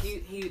no, fast.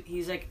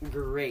 he's like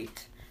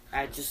great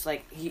at just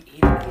like he's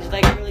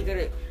like really good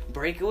at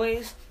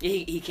breakaways.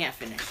 He can't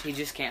finish. He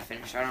just can't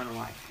finish. I don't know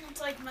why.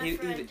 It's like my He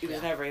friend.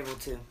 was never able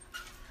to.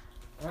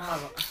 Oh my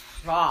God.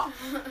 Stop.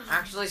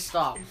 Actually,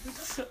 stop.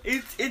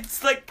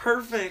 It's like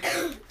perfect.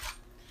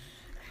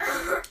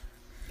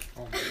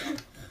 Oh my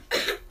God.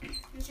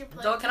 Who's your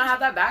play? So can I have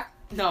that back?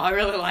 No, I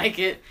really like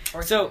it.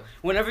 Or So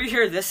whenever you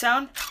hear this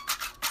sound,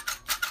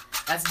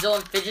 that's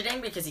Dylan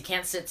fidgeting because he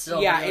can't sit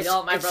still. Yeah, He'll it's- yell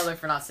at my it's- brother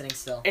for not sitting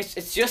still.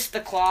 it's just the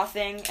claw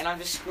thing, and I'm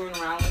just screwing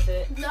around with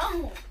it.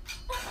 No.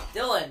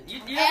 Dylan,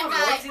 you know how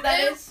And, noisy that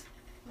is?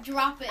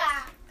 Drop it.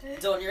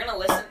 Dylan, you're gonna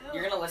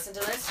listen to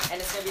this, and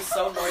it's gonna be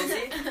so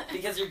noisy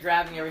because you're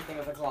grabbing everything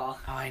with a claw.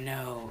 Oh, I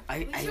know.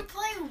 We should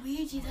play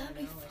Ouija. That'd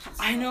be fun.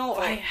 I know.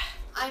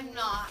 I'm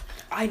not.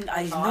 I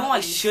know I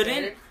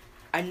shouldn't.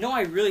 I know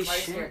I really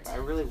shouldn't. I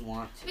really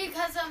want to.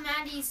 Because of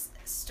Maddie's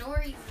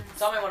stories and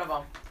Tell stuff. me one of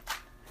them.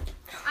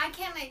 I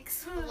can't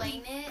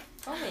explain it,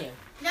 Tell me.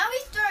 Now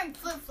he's throwing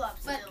flip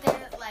flops. but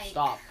they're like.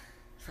 Stop.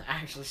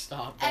 Actually,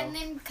 stop. Bro. And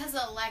then because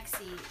of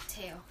Lexi,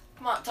 too.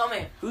 Come on, tell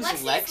me. Who's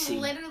Lexi's Lexi?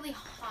 literally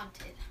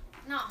haunted.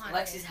 Not haunted.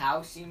 Lexi's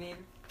house, you mean?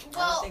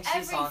 Well, think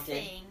she's haunted.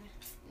 everything.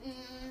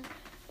 Mm,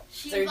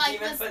 she Is there, like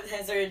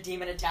is there a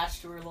demon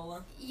attached to her,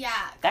 Lola? yeah.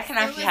 That can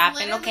there actually was happen,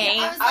 literally- okay?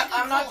 I was like a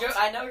I'm not cult. joking.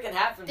 I know it can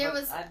happen. There but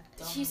was- I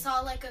don't She know. saw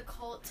like a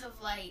cult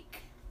of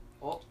like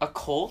A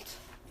cult?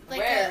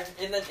 Where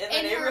in the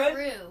in her neighborhood?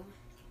 room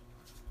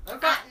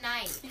Okay. at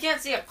night. You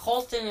can't see a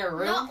cult in your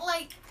room. Not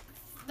like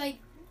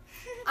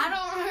I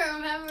don't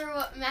remember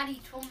what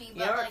Maddie told me, You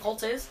but know what like a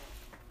cult is?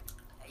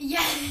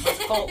 yeah. What's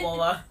a cult,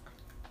 Lola?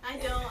 I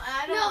don't No,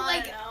 wanna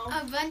like know.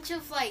 a bunch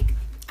of like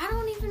I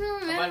don't even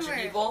remember. A bunch of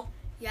people.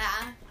 Yeah,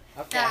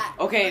 Okay. that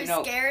Okay, were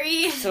no.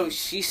 scary. So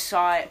she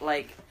saw it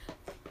like.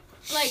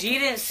 Like- She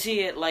didn't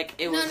see it like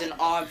it No, was no. an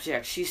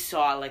object. She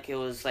saw it like it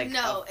was like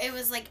no, it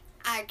was like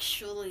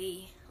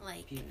actually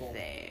like People.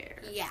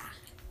 there. yeah.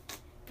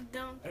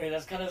 Don't. Okay,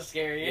 that's kind of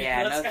scary.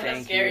 Yeah, that's no kind of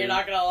thank scary. you.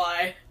 Not gonna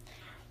lie.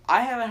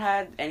 I haven't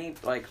had any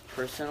like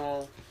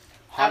personal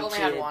I've only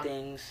had haunted one.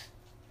 things.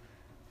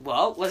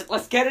 Well,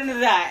 let's get into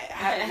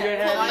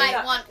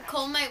that.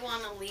 Cole might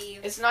want to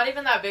leave. It's not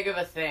even that big of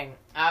a thing.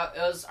 It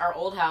was our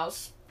old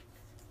house.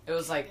 It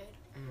was like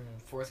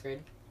fourth grade,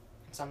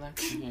 something.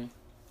 Mhm.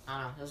 I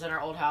don't know. It was in our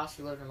old house.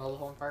 We lived in a mobile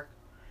home park.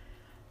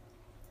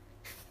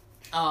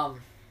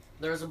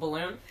 There was a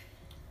balloon.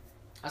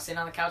 I was sitting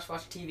on the couch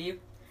watching TV.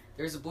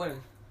 There was a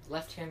balloon.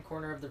 left-hand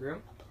corner of the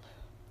room,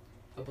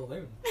 a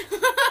balloon.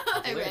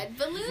 A red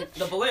balloon?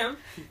 The balloon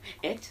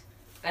It?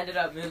 ended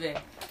up moving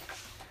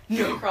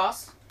No.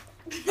 across,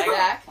 like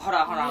that, Hold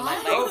on.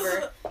 Like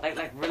over.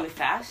 like really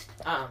fast.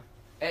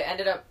 It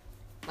ended up,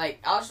 like,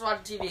 I was just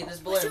watching TV, this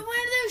balloon So one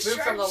of those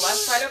moved from the sharks- left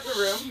side of the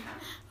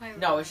room.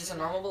 No, it's just a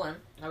normal balloon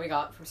that we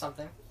got from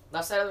something.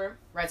 Left side of the room,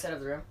 right side of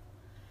the room.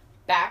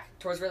 Back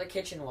towards where the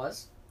kitchen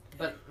was,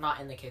 but not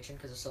in the kitchen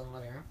because it's still in the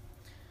living room.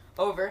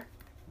 Over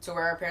to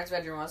where our parents'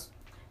 bedroom was.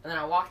 And then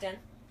I walked in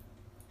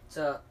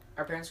to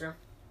our parents' room,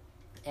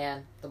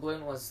 and the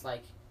balloon was,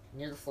 like,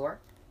 near the floor.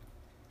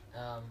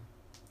 Yeah.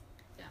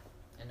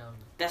 And,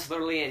 That's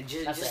literally it.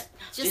 That's Just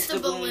Just the a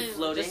balloon.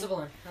 floating. just the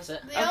balloon. That's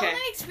it. The Okay.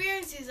 only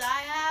experiences I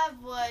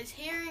have was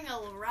hearing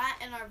a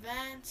rat in our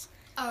vents.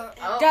 Oh,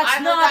 That's I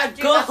heard not that, a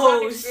dude. That's not an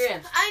ghost.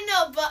 experience. I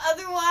know, but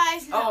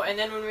otherwise, no. Oh, and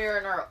then when we were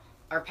in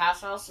our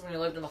past house, when we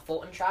lived in the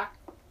Fulton tract,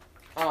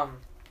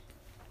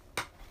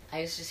 I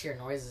used to just hear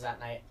noises at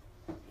night.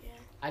 Yeah.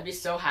 I'd be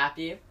so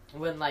happy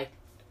when, like,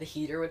 the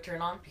heater would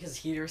turn on because the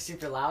heater was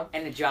super loud.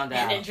 And it drowned out.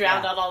 And it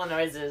drowned out all the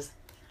noises.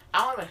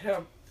 I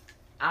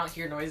don't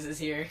hear noises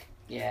here.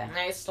 Yeah. And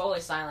it's totally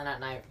silent at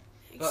night.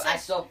 But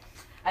Except-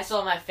 I still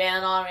have my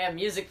fan on. We have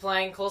music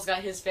playing. Cole's got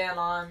his fan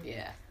on.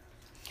 Yeah.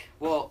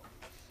 Well,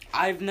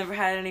 I've never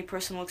had any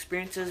personal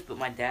experiences, but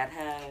my dad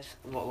has.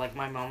 Well, like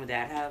my mom and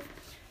dad have.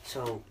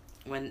 So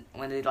when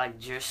they like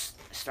just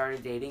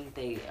started dating,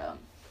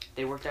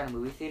 they worked at a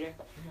movie theater.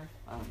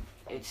 Mhm.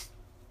 It's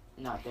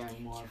not there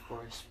anymore, of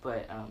course.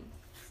 But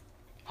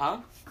huh?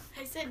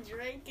 I said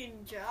Drake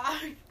and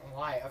Josh.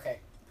 Why? Okay.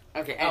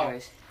 Okay. Oh.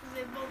 Anyways,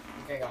 They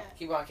both. Okay, go.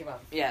 Yeah. Keep on.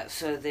 yeah.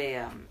 So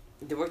they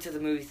worked at the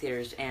movie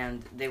theaters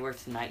and they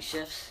worked night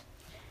shifts,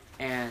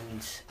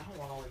 and I don't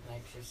want to work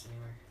night shifts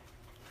anymore.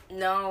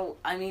 no,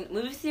 I mean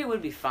movie theater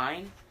would be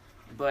fine,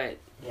 but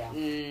Yeah.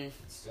 Because-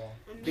 Still.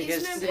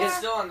 Amusement It's park.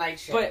 still a night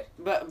shift.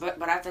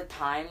 But at the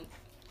time,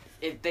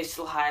 they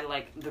still had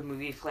like the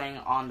movie playing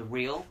on the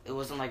reel. It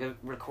wasn't like a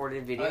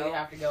recorded video. Oh, you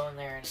have to go in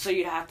there and... So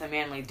you'd have to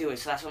manually do it.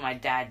 So that's what my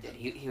dad did.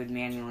 He would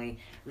manually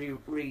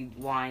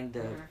rewind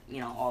the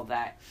all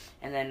that.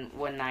 And then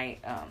one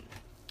night,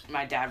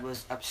 my dad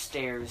was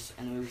upstairs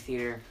in the movie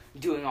theater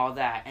doing all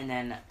that, and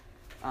then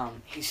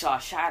he saw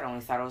a shadow and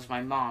he thought it was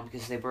my mom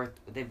because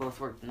they both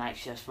worked night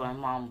shifts. But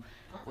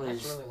Oh,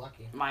 that's really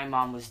lucky. my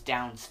mom was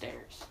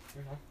downstairs,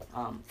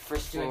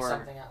 first Doing floor.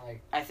 something at,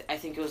 like... I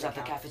think it was at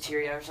the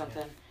cafeteria or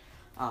something.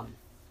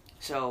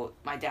 So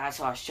my dad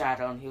saw a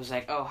shadow and he was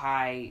like, "Oh,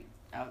 hi,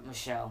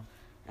 Michelle,"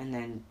 and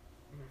then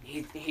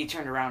he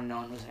turned around and no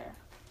one was there.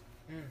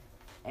 Mm.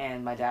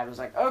 And my dad was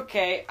like,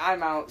 "Okay,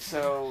 I'm out."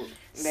 So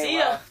they See ya.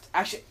 left.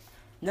 Actually,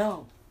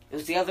 no, it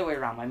was the other way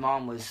around. My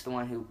mom was the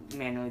one who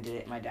manually did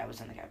it. My dad was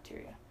in the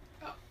cafeteria.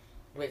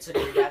 Wait, so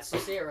did your dad still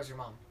see it, or was your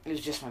mom? It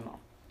was just my mom.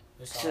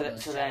 Who saw So the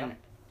so shadow? then,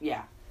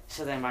 yeah.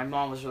 So then my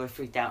mom was really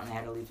freaked out and they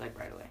had to leave like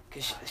right away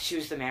because she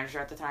was the manager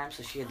at the time,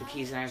 so she had the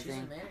keys and She's a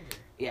everything.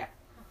 manager.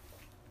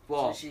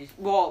 Well, So she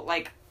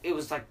like it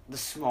was like the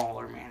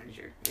smaller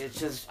manager. It's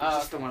just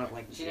the one of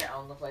like She didn't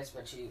own the place,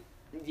 but she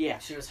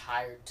was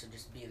hired to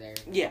just be there.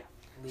 Yeah.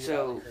 Lead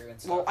So, all the crew and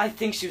stuff. Well, I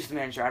think she was the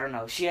manager. I don't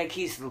know. She had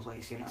keys to the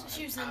place, you know. So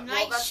she was a Well,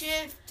 night that's-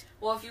 shift.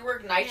 Well, if you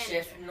work night Manager.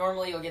 shift,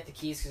 normally you'll get the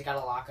keys because you gotta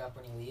lock up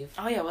when you leave.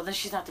 Oh yeah, well then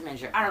she's not the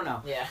manager. I don't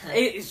know. Yeah.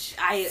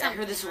 I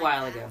heard this a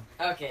while ago.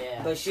 Okay,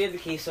 yeah. But she had the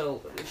key,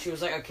 so she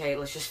was like, "Okay,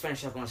 let's just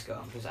finish up and let's go,"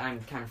 because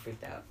I'm kind of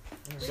freaked out.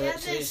 Mhm. So, Yeah,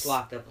 so they just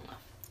locked up and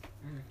left.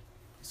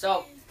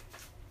 So,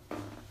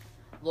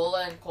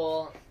 Lola and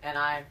Cole and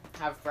I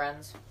have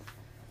friends.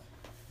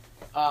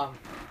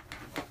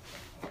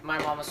 My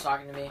mom was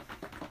talking to me.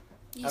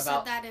 You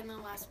About- said that in the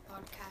last I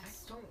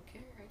podcast. don't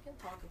care. I can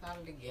talk about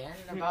it again.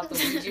 About the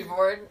Ouija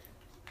board.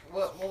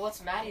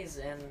 What's Maddie's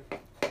and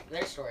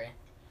their story?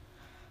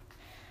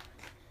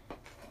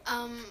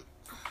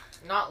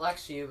 Not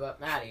Lexi, but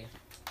Maddie.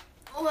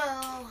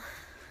 Well,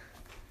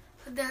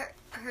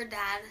 her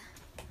dad.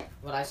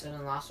 What I said in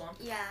the last one.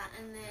 Yeah,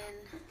 and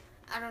then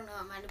I don't know.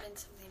 It might have been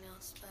something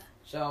else, but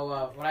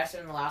So what I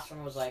said in the last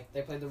one was like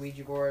they played the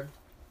Ouija board,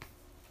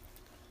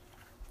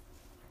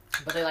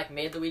 but they like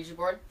made the Ouija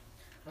board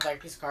with like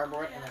a piece of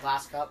cardboard and a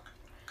glass cup.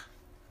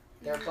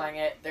 They were playing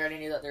it. They already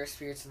knew that there were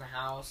spirits in the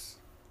house.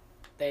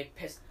 They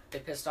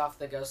pissed off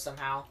the ghost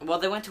somehow. Well,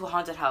 they went to a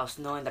haunted house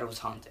knowing that it was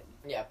haunted.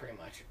 Yeah, pretty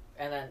much.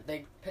 And then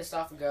they pissed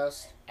off the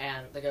ghost,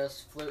 and the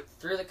ghost flew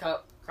through the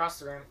cup, across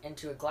the room,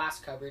 into a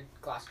glass cupboard.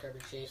 Glass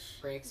cupboard shape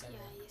breaks and Yeah,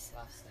 you said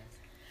glass thing.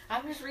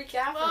 I'm just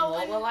recapping. Well,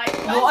 Lola, like,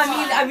 Well, I'm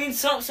I mean,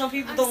 some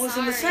people I'm don't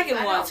listen to the sorry. second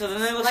I one, know. so then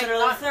they listen like, to the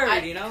not-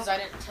 third, you know. Because I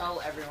didn't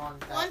tell everyone.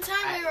 That One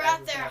time we were I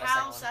at their had a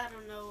second house. one. I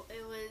don't know.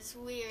 It was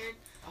weird.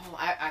 Oh,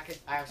 I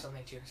have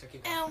something too. So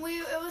keep going. And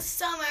it was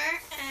summer,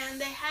 and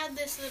they had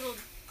this little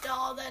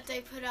doll that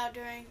they put out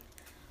during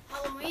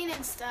Halloween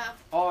and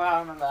stuff. Oh, I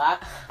remember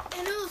that.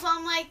 And it was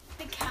on like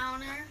the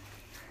counter.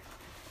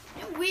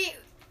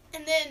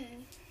 And then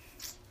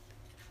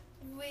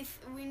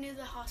we knew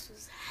the house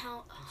was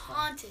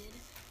haunted,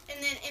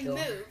 and then it Still.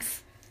 moved.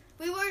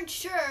 We weren't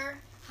sure,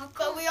 how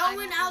come but we all I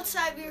went don't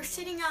outside. We remember were this?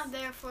 sitting out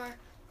there for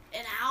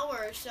an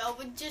hour or so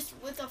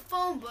with a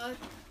phone book,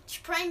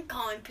 just prank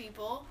calling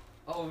people.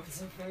 Oh,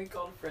 something we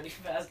called Freddy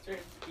Fazbear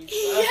Pizza.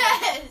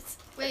 Yes.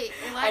 Wait,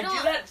 I do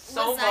that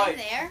so was much. I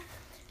there?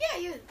 Yeah,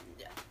 you were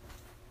there.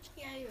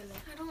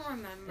 I don't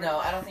remember. No,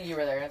 I don't think you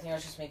were there. I think it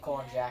was just me, Cole,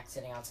 and Jack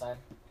sitting outside.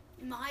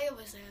 Maya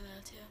was there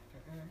though too.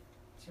 Mm-mm.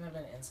 She might have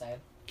been inside.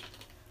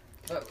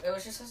 But it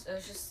was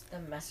just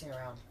them messing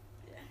around.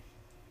 Yeah.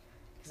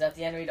 Because at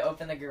the end we'd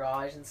open the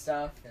garage and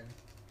stuff, and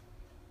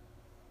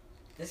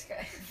this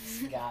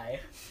guy.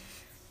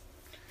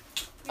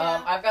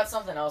 Yeah. I've got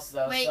something else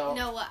though. Wait, so,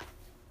 no, what?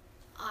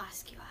 I'll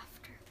ask you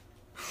after.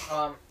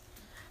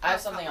 I have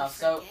something else.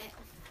 So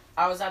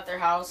I was at their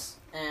house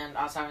and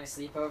I was having a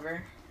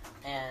sleepover,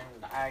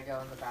 and I go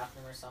in the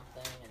bathroom or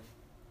something and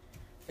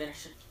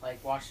finish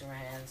like washing my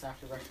hands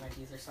after brushing my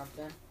teeth or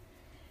something,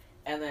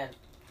 and then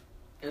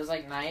it was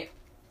like night,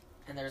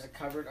 and there was a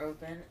cupboard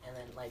open, and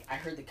then like I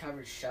heard the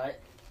cupboard shut,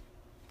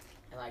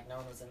 and like no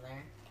one was in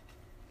there.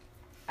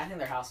 I think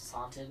their house is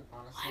haunted,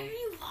 honestly. Why are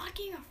you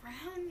walking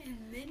around in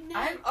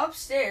midnight? I'm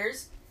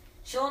upstairs,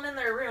 chilling in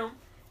their room,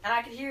 and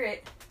I could hear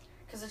it,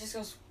 because it just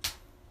goes...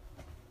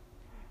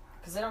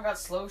 Because they don't got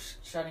slow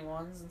shutting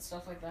ones and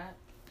stuff like that.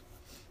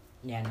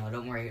 Yeah, no,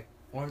 don't worry.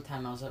 One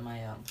time I was at my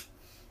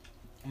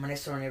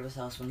next door neighbor's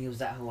house when he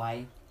was at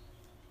Hawaii.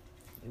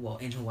 Well,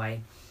 in Hawaii.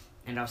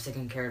 And I was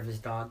taking care of his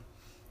dog.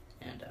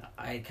 And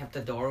I kept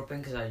the door open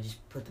because I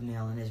just put the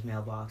mail in his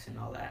mailbox and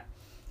all that.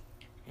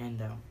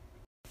 And,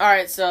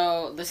 Alright,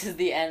 so this is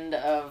the end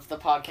of the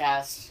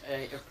podcast.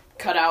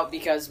 Cut out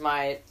because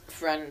my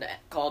friend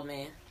called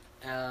me.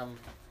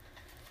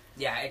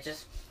 yeah, it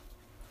just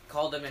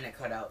called him and it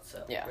cut out,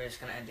 so yeah. We're just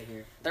going to end it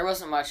here. There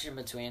wasn't much in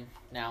between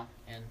now,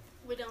 and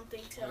We don't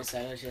think so. like I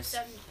said, it was just...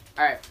 Seven.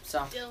 Alright, so...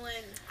 Dylan.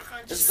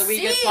 Crunch. This is the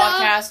We Good See ya!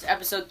 Podcast,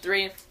 episode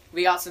 3.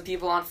 We got some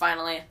people on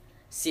finally.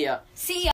 See ya. See ya.